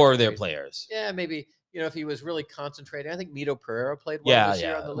so 4 of their players. Yeah, maybe, if he was really concentrating. I think Mito Pereira played well this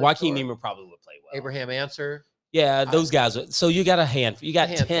year on the live Joaquin tour. Niemann probably would play well. Abraham Answer. Yeah, those guys. So you got a handful. You got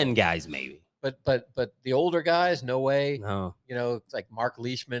 10 guys maybe. But the older guys, no way. No. It's like Mark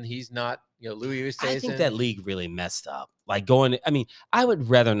Leishman. He's not, Louis Oosthuizen. I think that league really messed up. Like I would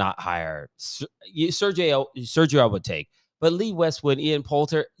rather not hire Sergio I would take, but Lee Westwood, Ian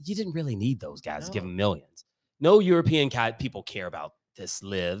Poulter, you didn't really need those guys to give them millions. No European people care about this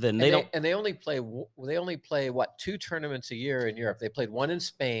live, and they only play what 2 tournaments a year in Europe. They played one in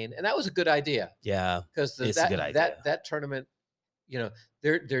Spain, and that was a good idea. Yeah, because it's a good idea. That tournament,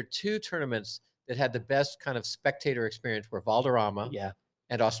 there are 2 tournaments that had the best kind of spectator experience were Valderrama,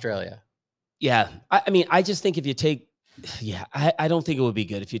 and Australia. Yeah, I just think if you take, I don't think it would be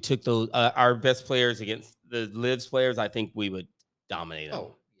good if you took those our best players against the Lives players. I think we would dominate them.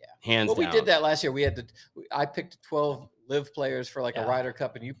 Oh yeah, hands down. Well, we did that last year. I picked 12 Live players for like a Ryder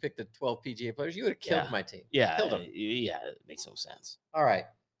Cup, and you picked the 12 PGA players. You would have killed my team. Yeah, killed them. Yeah, it makes no sense. All right,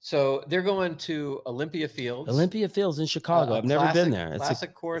 So they're going to Olympia Fields. Olympia Fields in Chicago. I've never been there. It's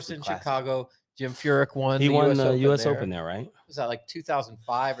classic course in Chicago. Jim Furyk won. He won the U.S. Open there, right? Was that like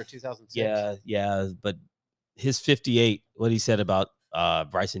 2005 or 2006? Yeah. But his 58, what he said about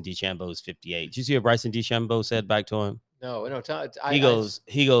Bryson DeChambeau's 58. Did you see what Bryson DeChambeau said back to him? No. He goes.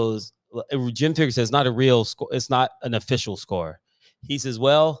 Jim Furyk says not a real score. It's not an official score. He says,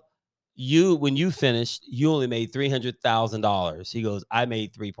 well, when you finished, you only made $300,000. He goes, I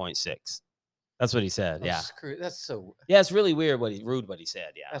made 3.6. That's what he said. Yeah. That's so. Yeah, it's really weird what he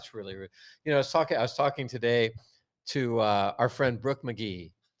said. Yeah. That's really rude. I was talking today to our friend Brooke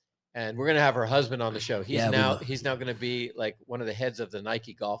McGee, and we're going to have her husband on the show. He's now going to be like one of the heads of the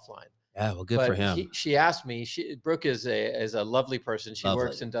Nike golf line. Yeah, well, good for him. She asked me. Brooke is a lovely person. She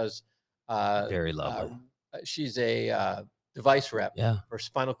works and does very lovely. She's a device rep for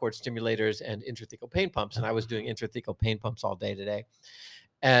spinal cord stimulators and intrathecal pain pumps, and I was doing intrathecal pain pumps all day today.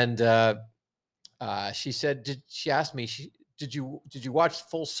 And she said, she asked me, did you watch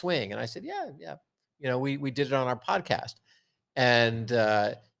Full Swing? And I said, yeah. We did it on our podcast.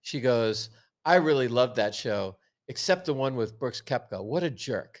 And she goes, I really loved that show, except the one with Brooks Koepka. What a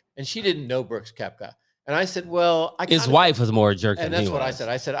jerk. And she didn't know Brooks Koepka. And I said, well, his wife was more a jerk than he was. And that's what I said.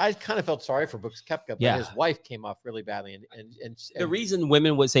 I said, I kind of felt sorry for Brooks Koepka, but his wife came off really badly. And the reason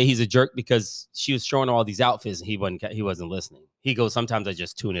women would say he's a jerk because she was showing all these outfits and he wasn't listening. He goes, sometimes I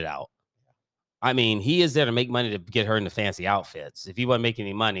just tune it out. I mean, he is there to make money to get her into fancy outfits. If he wasn't making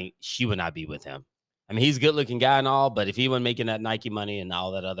any money, she would not be with him. I mean, he's a good looking guy and all, but if he wasn't making that Nike money and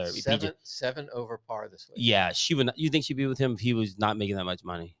all that other seven over par this week. Yeah, she would not. You think she'd be with him if he was not making that much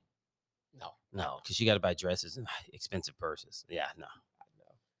money? No, because she got to buy dresses and expensive purses. Yeah, no.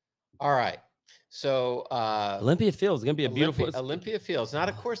 All right. So Olympia Fields is gonna be a beautiful Olympia Fields. Not,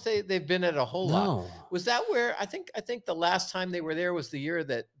 of course, they've been at a whole lot. Was that where I think the last time they were there was the year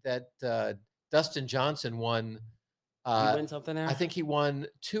that Dustin Johnson won. He win something there? I think he won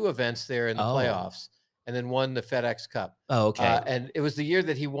 2 events there in the playoffs, and then won the FedEx Cup. Oh, okay. And it was the year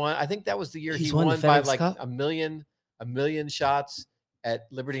that he won. I think that was the year he won by like Cup? a million shots at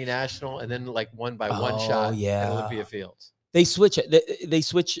Liberty National, and then like won by 1 shot at Olympia Fields. They switch it. They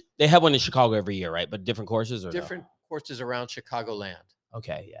switch. They have one in Chicago every year, right? But different courses or different courses around Chicagoland.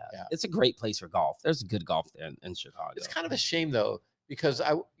 Okay, yeah. It's a great place for golf. There's good golf there in Chicago. It's kind of a shame though, because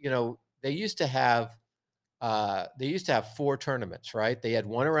they used to have 4 tournaments, right? They had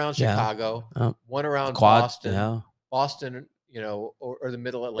one around Chicago, one around Boston, Boston, or the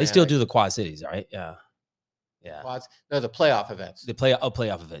Middle Atlantic. They still do the Quad Cities, right? Yeah. Yeah. Quads. No, the playoff events.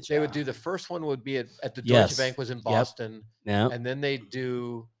 Playoff events. They would do the first one would be at the Deutsche Bank was in Boston. Yeah. And then they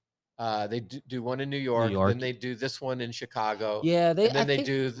do one in New York. Then they do this one in Chicago. Yeah. They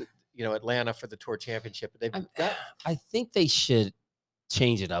do Atlanta for the Tour Championship. I think they should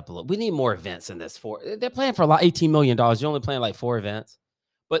change it up a little. We need more events in this. They're playing for like $18 million. You're only playing like 4 events.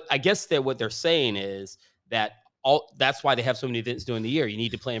 But I guess what they're saying is that that's why they have so many events during the year. You need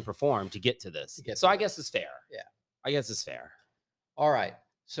to play and perform to get to this. So I guess it's fair. Yeah. I guess it's fair. All right.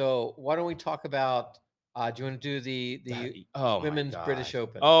 So why don't we talk about, do you want to do the Women's British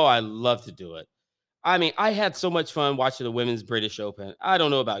Open? Oh, I love to do it. I mean, I had so much fun watching the Women's British Open. I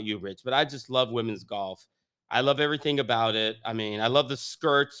don't know about you, Rich, but I just love women's golf. I love everything about it. I mean, I love the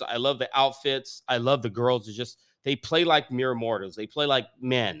skirts. I love the outfits. I love the girls. They play like mere mortals. They play like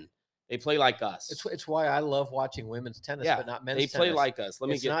men. They play like us. It's why I love watching women's tennis, but not men's tennis. They play like us.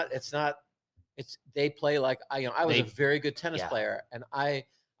 They play like I was a very good tennis player, and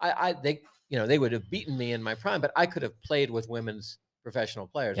they would have beaten me in my prime, but I could have played with women's professional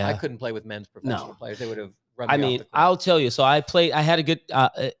players. I couldn't play with men's professional players. They would have run me off the court. I'll tell you. So I had a good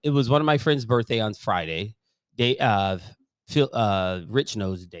it was one of my friend's birthday on Friday. Rich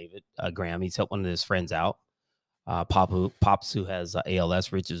knows David Graham. He's helped one of his friends out. Pops who has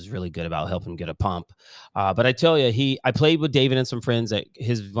ALS. Rich is really good about helping him get a pump. But I tell you, I played with David and some friends.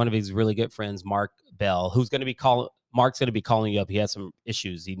 One of his really good friends, Mark Bell, who's going to be Mark's going to be calling you up. He has some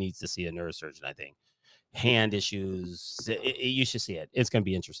issues. He needs to see a neurosurgeon, I think. Hand issues. You should see it. It's going to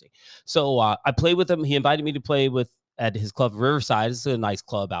be interesting. So I played with him. He invited me to play at his club, Riverside. It's a nice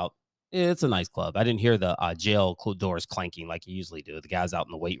club out. It's a nice club. I didn't hear the jail doors clanking like you usually do. The guys out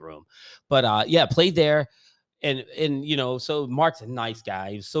in the weight room. But played there. And so Mark's a nice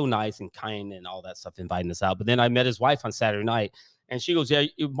guy. He was so nice and kind and all that stuff, inviting us out. But then I met his wife on Saturday night, and she goes, "Yeah,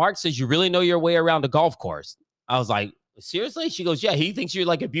 Mark says you really know your way around a golf course." I was like, "Seriously?" She goes, "Yeah, he thinks you're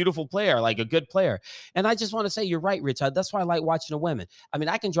like a beautiful player, like a good player." And I just want to say, you're right, Rich. That's why I like watching the women. I mean,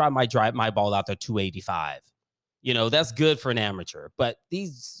 I can drive my ball out there 285. That's good for an amateur. But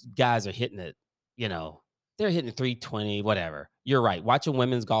these guys are hitting it, they're hitting 320, whatever. You're right. Watching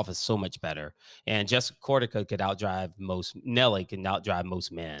women's golf is so much better. And Jessica Cordica could outdrive most. Nelly can outdrive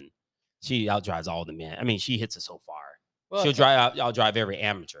most men. She outdrives all the men. I mean, she hits it so far. Well, She'll outdrive every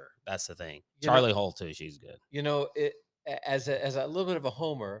amateur. That's the thing. Charlie Hull too. She's good. You know, as a little bit of a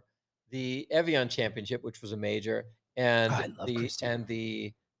homer, the Evian Championship, which was a major, and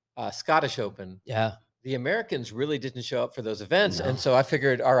the Scottish Open. Yeah. The Americans really didn't show up for those events. No. And so I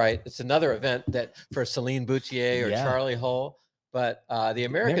figured, all right, it's another event that for Celine Boutier or Charlie Hull. But the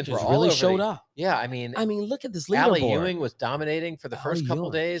Americans were all really showed up. Yeah, I mean, look at this leaderboard. Allie Ewing was dominating for the first couple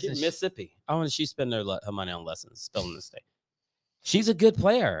days. In Mississippi. I want she spend her money on lessons, spelling this day. She's a good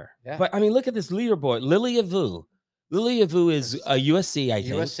player. Yeah. But, I mean, look at this leaderboard. Lilia Vu. Lilia Vu is a USC, I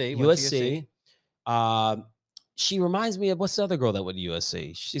think. USC. She reminds me of, what's the other girl that went to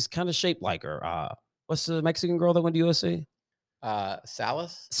USC? She's kind of shaped like her. What's the Mexican girl that went to USC?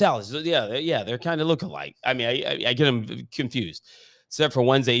 Salas. Yeah, they're kind of look alike. I mean, I get them confused, except for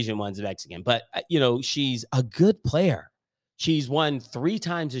one's Asian, one's Mexican. But she's a good player. She's won 3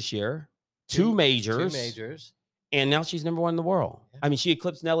 times this year, two majors, and now she's number 1 in the world. Yeah. I mean, she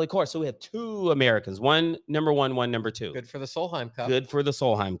eclipsed Nelly Corr. So we have 2 Americans, one number 1, one number 2. Good for the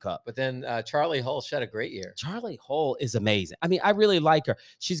Solheim Cup. But then Charlie Hull had a great year. Charlie Hull is amazing. I mean, I really like her.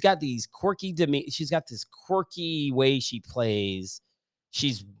 She's got these she's got this quirky way she plays.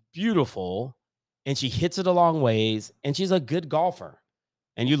 She's beautiful, and she hits it a long ways, and she's a good golfer.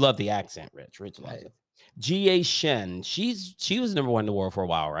 And you love the accent, Rich. Rich loves it. G.A. Shen. She was number 1 in the world for a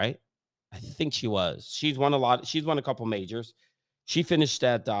while, right? I think she was. She's won a lot. She's won a couple majors. She finished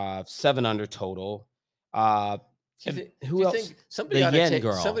at 7 under total. Who else? Somebody ought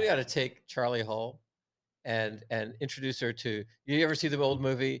to take Charlie Hull and introduce her to. You ever see the old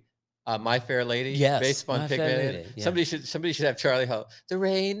movie My Fair Lady? Yes, based on Pygmalion. Yeah. Somebody should have Charlie Hull. The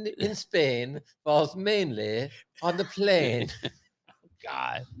rain in Spain falls mainly on the plain.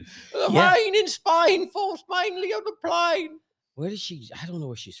 God, the rain in Spain falls mainly on the plain. Where does she? I don't know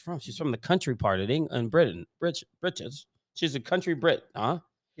where she's from. She's from the country part of England, Britain. British. She's a country Brit, huh?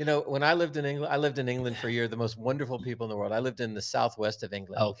 When I lived in England for a year. The most wonderful people in the world. I lived in the southwest of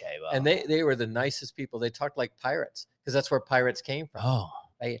England. Okay, well, and they were the nicest people. They talked like pirates because that's where pirates came from. Oh,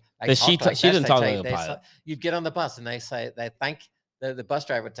 she didn't talk like a pirate. You'd get on the bus and they thank the bus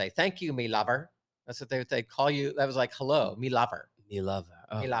driver would say, "Thank you, me lover." That's what they'd call you. That was like, "Hello, me lover." Me lover.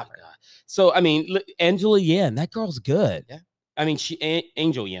 Oh, me lover. So I mean, Angela Yin, that girl's good. Yeah. I mean,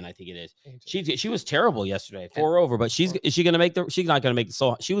 Angel Yin, I think it is. She was terrible yesterday, 4 over, but is she going to make she's not going to make the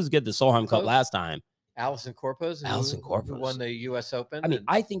Solheim. She was good the Solheim Cup last time. Alison Corpus, who won the U.S. Open. I mean,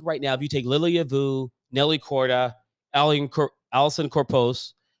 I think right now, if you take Lilia Vu, Nelly Corda, Alison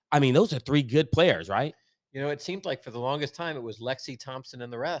Corpus, I mean, those are 3 good players, right? It seemed like for the longest time it was Lexi Thompson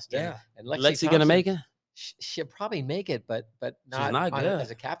and the rest. Yeah, and Lexi going to make it. She'll probably make it, but not good.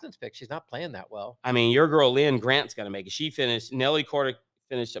 As a captain's pick. She's not playing that well. I mean, your girl Lynn Grant's going to make it. Nelly Corda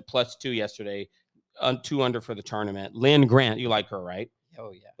finished at +2 yesterday, 2 under for the tournament. Lynn Grant, you like her, right?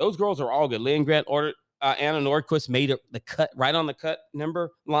 Oh yeah, those girls are all good. Lynn Grant, Anna Nordquist made the cut right on the cut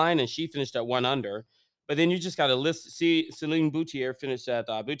number line, and she finished at 1 under. But then you just got to list. See, Celine Boutier finished at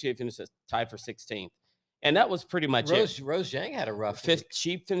tied for 16th. And that was pretty much it. Rose Zhang had a rough week.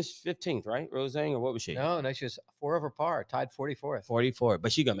 She finished 15th, right? Rose Zhang, or what was she? No, she was 4 over par, tied 44th. 44,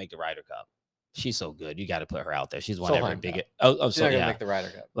 but she's going to make the Ryder Cup. She's so good. You got to put her out there. She's won every big. She's not going to make the Ryder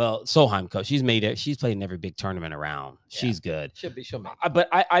Cup. Well, Solheim Cup. She's made it. She's played in every big tournament around. Yeah. She's good. She'll make it. But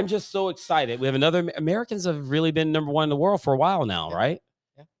I'm just so excited. We have Americans have really been number 1 in the world for a while now, right?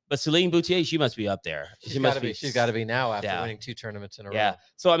 But Celine Boutier, she must be up there. She's got to be now after winning 2 tournaments in a row. Yeah.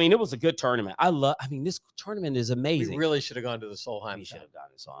 So I mean, it was a good tournament. This tournament is amazing. We really should have gone to the Solheim. We should have gone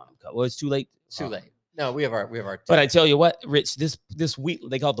to Solheim Cup. Well, it's too late. Too late. No, we have our. But I tell you what, Rich, this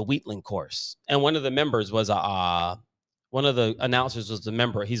they call it the Wheatland course, and one of the members was one of the announcers was a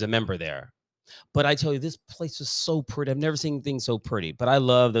member. He's a member there. But I tell you, this place is so pretty. I've never seen anything so pretty. But I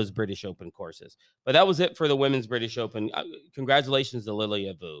love those British Open courses. But that was it for the Women's British Open. Congratulations to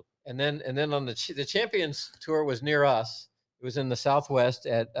Lilia Vu. And then on the Champions Tour was near us. It was in the Southwest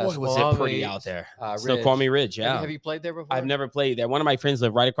at was it pretty out there? Snoqualmie Ridge. Yeah. Have you played there before? I've never played there. One of my friends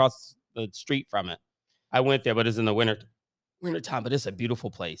lived right across the street from it. I went there, but it's in the winter time. But it's a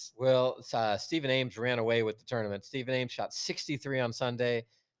beautiful place. Well, Stephen Ames ran away with the tournament. Stephen Ames shot 63 on Sunday.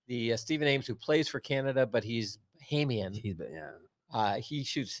 The Stephen Ames, who plays for Canada, but he's Bahamian. He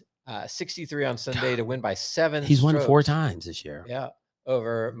shoots 63 on Sunday to win by 7. He's won 4 times this year. Yeah,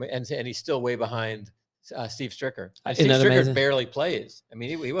 and he's still way behind Steve Stricker. Steve Stricker barely plays. I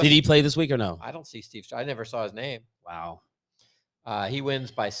mean, he did he play this week or no? I don't see Steve. I never saw his name. Wow. He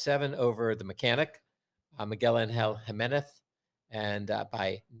wins by 7 over the mechanic. Miguel Angel Jimenez, and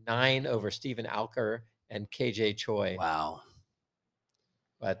by 9 over Stephen Alker and KJ Choi. Wow.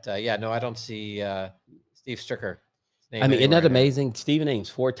 But no, I don't see Steve Stricker. I mean, isn't that amazing? Stephen Ames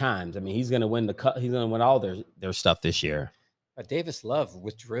 4 times. I mean, he's going to win the cup. He's going to win all their stuff this year. Davis Love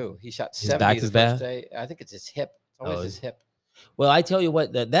withdrew. He shot His 70 back the is first bad? day. I think it's his hip. It's always his hip. Well, I tell you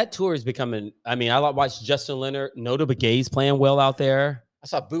what, that tour is becoming. I mean, I watched Justin Leonard, Nota Begay's playing well out there. I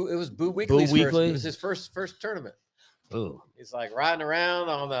saw Boo. It was Boo Weekly's first. It was his first tournament. Ooh. He's like riding around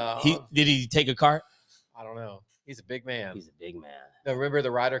on the. Did he take a cart? I don't know. He's a big man. He's a big man. No, remember the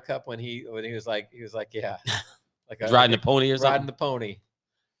Ryder Cup when he was like yeah, like riding a pony or something. Riding the pony.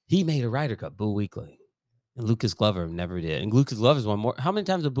 He made a Ryder Cup. Boo Weekly. And Lucas Glover never did. And Lucas Glover's one more. How many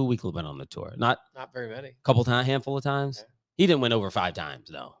times have Boo Weekly been on the tour? Not very many. A couple times, handful of times. Okay. He didn't win over 5 times,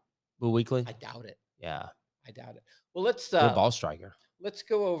 though. Boo Weekly. I doubt it. Yeah, I doubt it. Well, let's good ball striker. Let's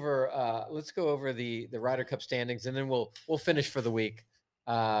go over the Ryder Cup standings, and then we'll finish for the week,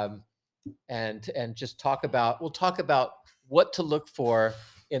 and just talk about what to look for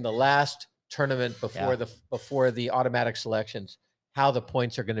in the last tournament before the automatic selections, how the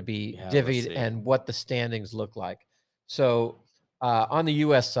points are going to be divvied, and what the standings look like. So on the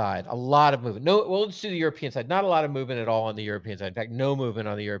U.S. side, a lot of movement. Let's do the European side. Not a lot of movement at all on the European side. In fact, no movement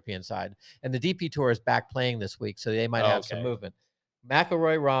on the European side. And the DP Tour is back playing this week, so they might have some movement.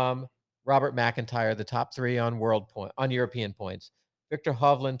 McIlroy, Rahm, Robert McIntyre, the top 3 on European points. Victor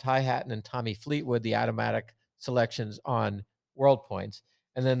Hovland, Ty Hatton, and Tommy Fleetwood, the automatic selections on world points.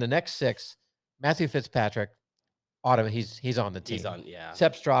 And then the next 6, Matthew Fitzpatrick, he's on the team. He's on,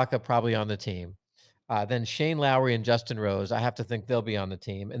 Sepp Straka probably on the team. Then Shane Lowry and Justin Rose, I have to think they'll be on the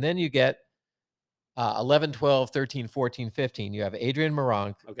team. And then you get 11, 12, 13, 14, 15. You have Adrian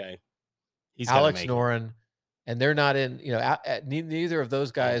Meronk. Okay. Alex Noren. And they're not in, neither of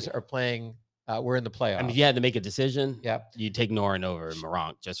those guys are playing. We're in the playoffs. I mean, if you had to make a decision, yep, you take Noren over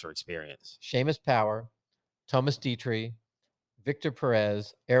Meronk just for experience. Seamus Power, Thomas Dietrich, Victor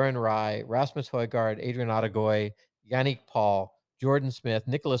Perez, Aaron Rai, Rasmus Højgaard, Adrian Otagoy, Yannick Paul, Jordan Smith,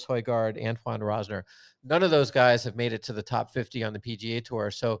 Nicholas Højgaard, Antoine Rosner. None of those guys have made it to the top 50 on the PGA Tour.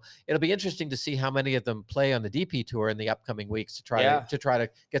 So it'll be interesting to see how many of them play on the DP Tour in the upcoming weeks to try to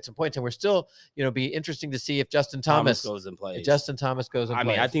get some points. And we're still, be interesting to see if Justin Thomas goes and plays. Justin Thomas goes and plays.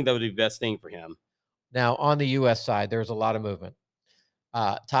 I mean, I think that would be the best thing for him. Now, on the U.S. side, there's a lot of movement.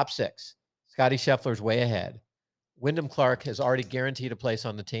 Top 6, Scotty Scheffler's way ahead. Wyndham Clark has already guaranteed a place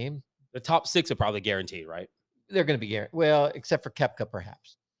on the team. The top 6 are probably guaranteed, right? They're going to be guaranteed. Well, except for Koepka,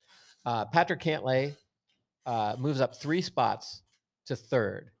 perhaps. Patrick Cantlay moves up 3 spots to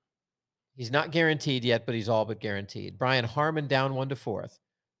 3rd. He's not guaranteed yet, but he's all but guaranteed. Brian Harman down 1 to 4th.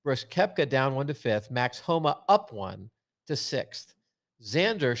 Brooks Koepka down 1 to 5th. Max Homa up 1 to 6th.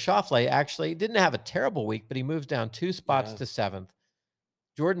 Xander Schauffele actually didn't have a terrible week, but he moves down 2 spots to 7th.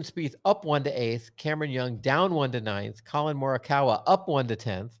 Jordan Spieth up 1 to 8th. Cameron Young down 1 to 9th. Colin Morikawa up 1 to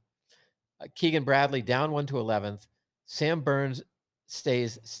 10th. Keegan Bradley down 1 to 11th. Sam Burns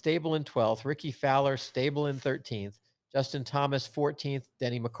stays stable in 12th. Ricky Fowler stable in 13th. Justin Thomas 14th.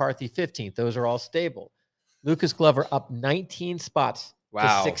 Denny McCarthy 15th. Those are all stable. Lucas Glover up 19 spots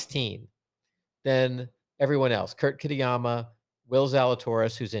to 16. Then everyone else: Kurt Kitayama, Will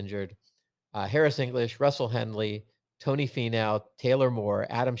Zalatoris, who's injured, Harris English, Russell Henley, Tony Finau, Taylor Moore,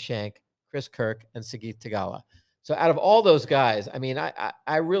 Adam Schenk, Chris Kirk, and Sagith Tagala. So out of all those guys, I mean,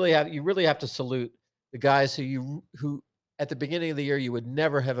 I really have to salute the guys who at the beginning of the year you would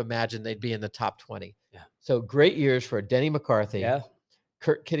never have imagined they'd be in the top 20. Yeah. So great years for Denny McCarthy,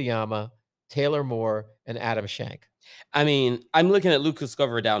 Kurt Kitayama, Taylor Moore, and Adam Schenk. I mean, I'm looking at Lucas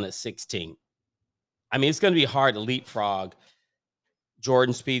Glover down at 16. I mean, it's going to be hard to leapfrog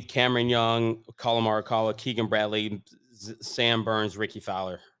Jordan Spieth, Cameron Young, Colin Morikawa, Keegan Bradley, Sam Burns, Ricky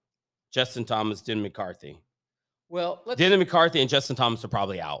Fowler, Justin Thomas, Denny McCarthy. Well, Denny McCarthy and Justin Thomas are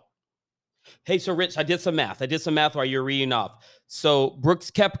probably out. Hey, so Rich, I did some math while you're reading off. So Brooks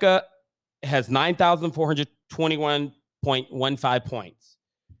Koepka has 9,421.15 points.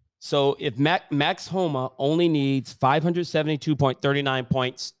 So if Max Homa only needs 572.39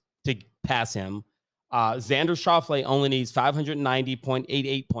 points to pass him, Xander Schauffele only needs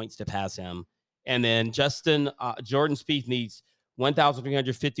 590.88 points to pass him. And then Jordan Spieth needs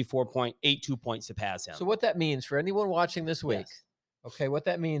 1,354.82 points to pass him. So what that means for anyone watching this week, okay, what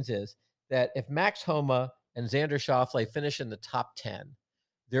that means is that if Max Homa and Xander Schauffele finish in the top 10,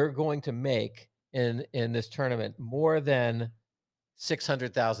 they're going to make in this tournament more than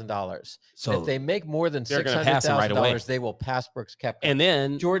 $600,000. So if they make more than $600,000, they will pass Brooks Koepka. And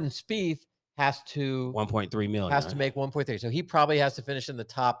then Jordan Spieth has to 1.3 million. Has to make 1.3. So he probably has to finish in the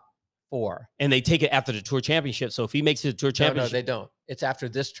top 4. And they take it after the tour championship. So if he makes it to the tour championship. No, they don't. It's after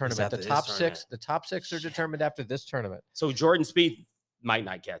this tournament. The top six are determined after this tournament. So Jordan Spieth might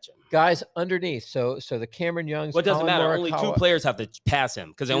not catch him. Guys underneath. So the Cameron Youngs. Well, it doesn't matter. Only 2 players have to pass him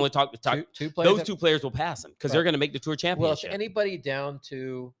because they only talk. Two players. Those 2 players will pass him because they're going to make the tour championship. Well, if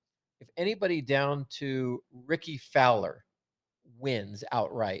anybody down to Ricky Fowler wins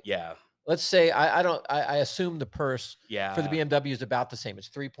outright. Yeah. Let's say I assume the purse for the BMW is about the same. It's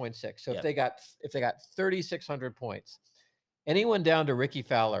 3.6. So if they got 3,600 points, anyone down to Ricky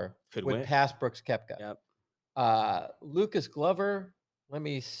Fowler would pass Brooks Koepka. Yep. Lucas Glover, let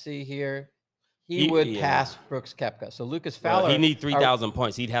me see here. He would pass Brooks Koepka. So Lucas Fowler, he need 3,000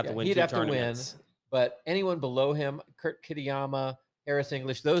 points. He'd have to win. He'd have to win. But anyone below him, Kurt Kitayama, Harris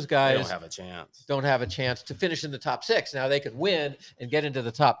English, those guys don't have a chance to finish in the top 6. Now they could win and get into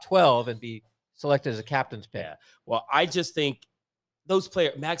the top 12 and be selected as a captain's pick. Yeah. Well, I just think those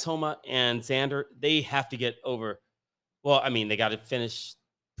players, Max Homa and Xander, they have to get over. Well, I mean, they got to finish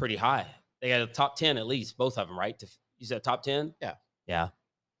pretty high. They got a top 10 at least, both of them, right? You said top 10? Yeah. Yeah.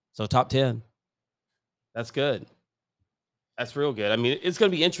 So top 10. That's good. That's real good. I mean, it's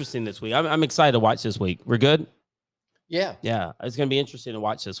going to be interesting this week. I'm excited to watch this week. We're good? Yeah. Yeah. It's going to be interesting to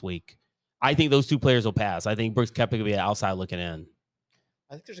watch this week. I think those 2 players will pass. I think Brooks Koepka will be outside looking in.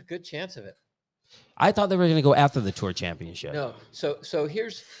 I think there's a good chance of it. I thought they were going to go after the tour championship. No. So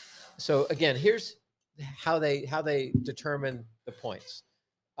here's how they determine the points.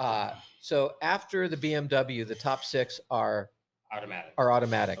 So after the BMW, the top 6 are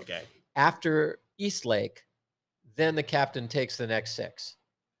automatic. Okay. After Eastlake, then the captain takes the next 6.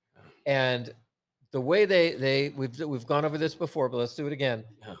 And the way we've gone over this before, but let's do it again.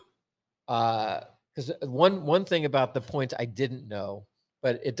 Because one thing about the points I didn't know,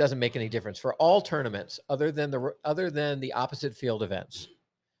 but it doesn't make any difference for all tournaments other than the opposite field events.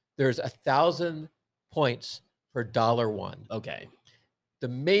 There's 1,000 points per $1. Okay. The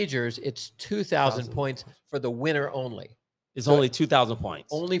majors, it's 2,000 points for the winner only. It's only 2,000 points.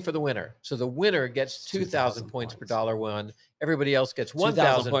 Only for the winner. So the winner gets 2,000 points per $1. Everybody else gets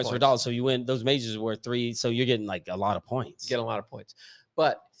 1,000 points per $1. So you win. Those majors are worth 3. So you're getting like a lot of points. Get a lot of points.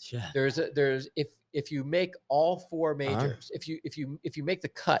 But there's if you make all 4 majors, if you make the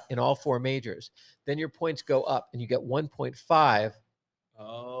cut in all 4 majors, then your points go up and you get 1.5.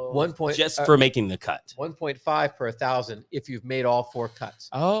 Oh, 1 point just for making the cut. 1.5 per 1,000 if you've made all 4 cuts.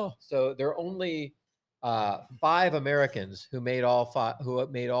 Oh, so there are only 5 Americans who made all 5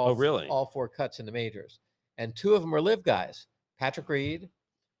 all 4 cuts in the majors, and 2 of them are live guys, Patrick Reed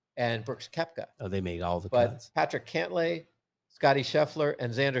and Brooks Koepka. Oh, they made all the cuts. But Patrick Cantlay, Scotty Scheffler,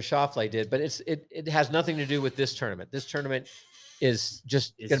 and Xander Schauffele did. But it has nothing to do with this tournament. This tournament is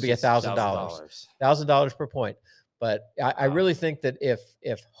just going to be $1,000. $1,000 per point. But I really think that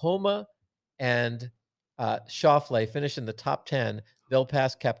if Homa and Schauffele finish in the top 10, they'll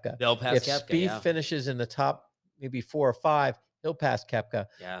pass Koepka. If Spieth finishes in the top maybe 4 or 5, he'll pass Koepka.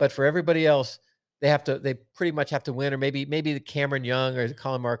 Yeah. But for everybody else, they pretty much have to win, or maybe the Cameron Young or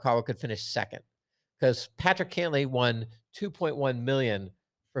Colin Morikawa could finish second, because Patrick Cantlay won $2.1 million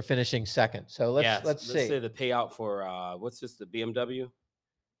for finishing second. So let's see. Let's say the payout for what's this, the BMW?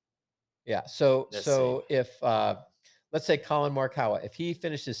 Yeah. So if let's say Colin Morikawa, if he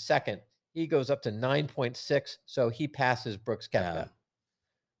finishes second, he goes up to 9.6. So he passes Brooks Koepka. Yeah.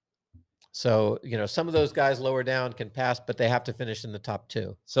 So, some of those guys lower down can pass, but they have to finish in the top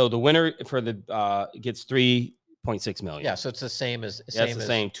 2. So the winner for the gets 3.6 million. Yeah. So it's the same as the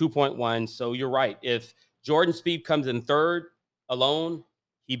same 2.1. So you're right. If Jordan Spieth comes in third alone,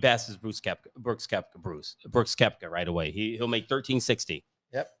 he passes Brooks Koepka right away. He'll make 1360.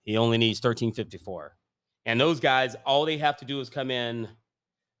 Yep. He only needs 1354. And those guys, all they have to do is come in.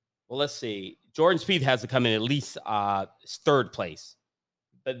 Well, let's see. Jordan Spieth has to come in at least third place.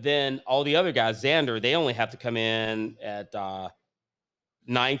 But then all the other guys, Xander, they only have to come in at 9th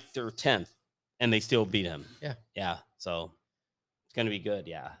or 10th, and they still beat him. Yeah. Yeah. So it's going to be good.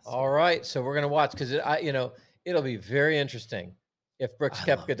 Yeah. So. All right. So we're going to watch, because it'll be very interesting if Brooks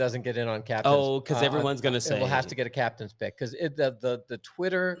Koepka doesn't get in on captain's. Oh, because everyone's going to say. We'll have to get a captain's pick, because the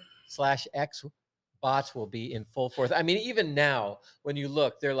Twitter/X bots will be in full force. I mean, even now, when you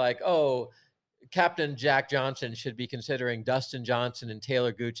look, they're like, oh, Captain Jack Johnson should be considering Dustin Johnson and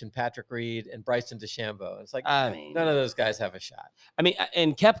Taylor Gooch and Patrick Reed and Bryson DeChambeau. It's like, none of those guys have a shot. I mean,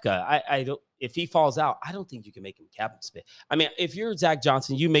 and Koepka, I don't. If he falls out, I don't think you can make him captain's pick. I mean, if you're Zach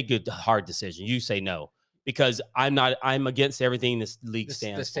Johnson, you make a hard decision. You say no, because I'm against everything this league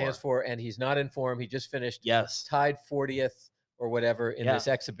stands for. And he's not in form. He just finished tied 40th or whatever in this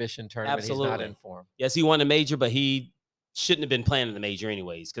exhibition tournament. Absolutely. He's not in form. Yes, he won a major, but he shouldn't have been playing in the major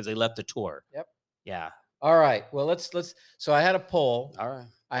anyways because they left the tour. Yep. Yeah. All right. Well, let's. So I had a poll. All right.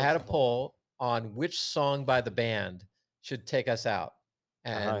 I had a poll on which song by the band should take us out.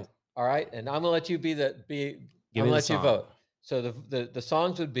 And all right. And I'm gonna let you I'm gonna let you vote. So the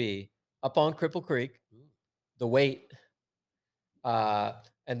songs would be Up on Cripple Creek, The Wait, and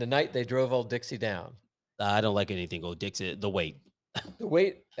The Night They Drove Old Dixie Down. I don't like anything. Go Dixie. The Wait. The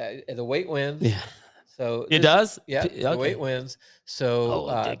Wait wins. Yeah. So it does. Yeah. Okay. The Wait wins.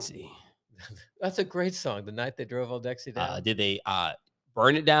 So Dixie. That's a great song. The Night They Drove Old Dixie Down. Did they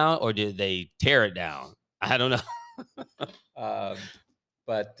burn it down or did they tear it down? I don't know.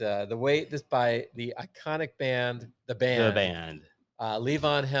 But The Wait is by the iconic band, The Band.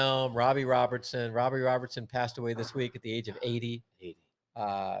 Levon Helm, Robbie Robertson. Robbie Robertson passed away this week at the age of 80.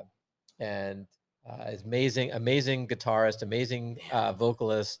 And is amazing guitarist, amazing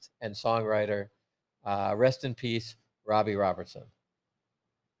vocalist and songwriter. Rest in peace, Robbie Robertson.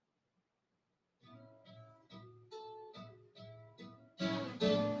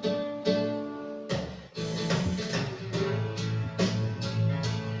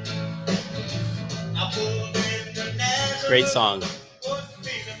 Great song.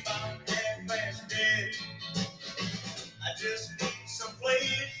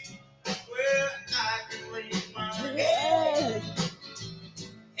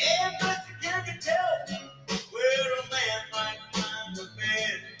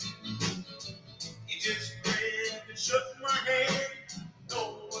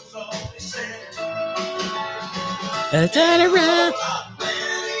 Turn around.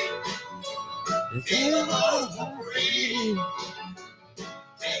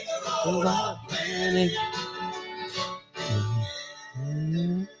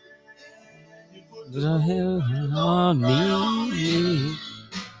 On me.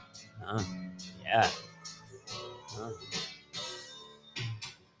 Yeah. I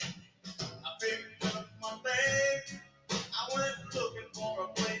picked up my bag. I went looking for a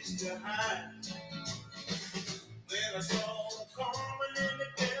place to hide. Then I saw Carmen and the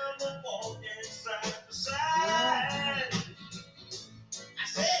devil walking side by side. I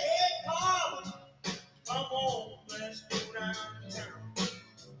said, hey, Carmen, come on, let's go downtown.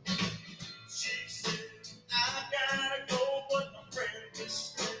 She said, I gotta go, but my friend is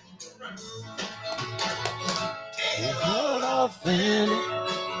sticking around. Take a load off, Fanny.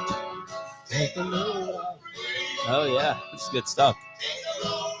 Take a load off. Oh, yeah. That's good stuff. Take a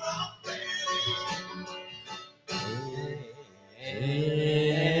load off,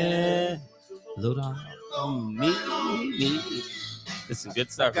 Load on me. This is some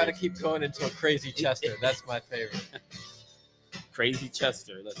good stuff. I've got to keep going into a Crazy Chester. That's my favorite. Crazy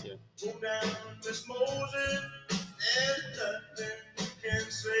Chester. Let's hear. Go down, Miss Moses. There's nothing you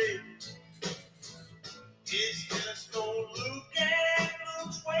can say. It's just old Luke and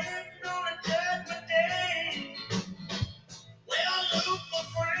Luke's waiting on a judgment day. Well, Luke, my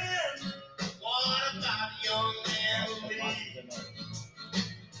friend, what about young man Lee?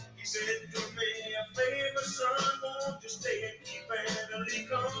 He said to me, a favor, son, won't you stay and keep Annalie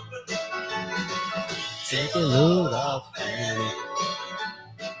company? Take a load off, Fanny.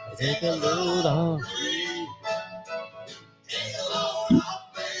 Take a load off. Take a load off,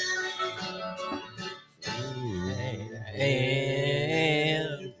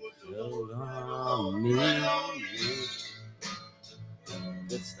 And load on me.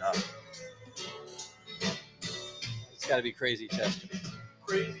 Good stuff. It's got to be Crazy Chester.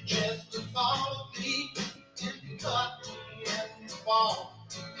 Crazy Chester followed me and caught me in the fall.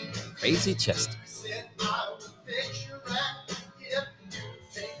 Crazy Chester. Said I would fix your rack if you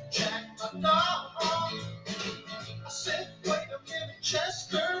take Jack my dog. I said, wait a minute,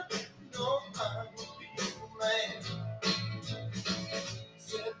 Chester, no, I will be your man.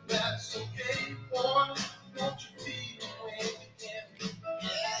 Said, that's okay, boy, don't you feel when you can.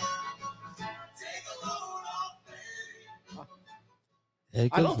 Yeah, take a load off,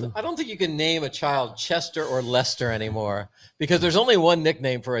 baby. I don't think you can name a child Chester or Lester anymore because there's only one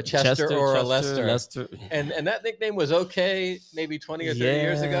nickname for a Chester or a Lester. And that nickname was okay maybe 20 or 30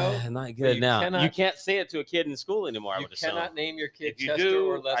 years ago. Not good now. You can't say it to a kid in school anymore. You cannot name your kid if you Chester do,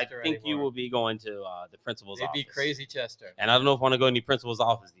 or Lester I think anymore. you will be going to the principal's office. It'd be Crazy Chester. And I don't know if I want to go to any principal's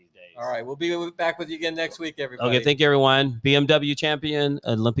office these days. All right, we'll be back with you again next week, everybody. Okay, thank you, everyone. BMW champion,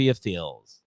 Olympia Fields.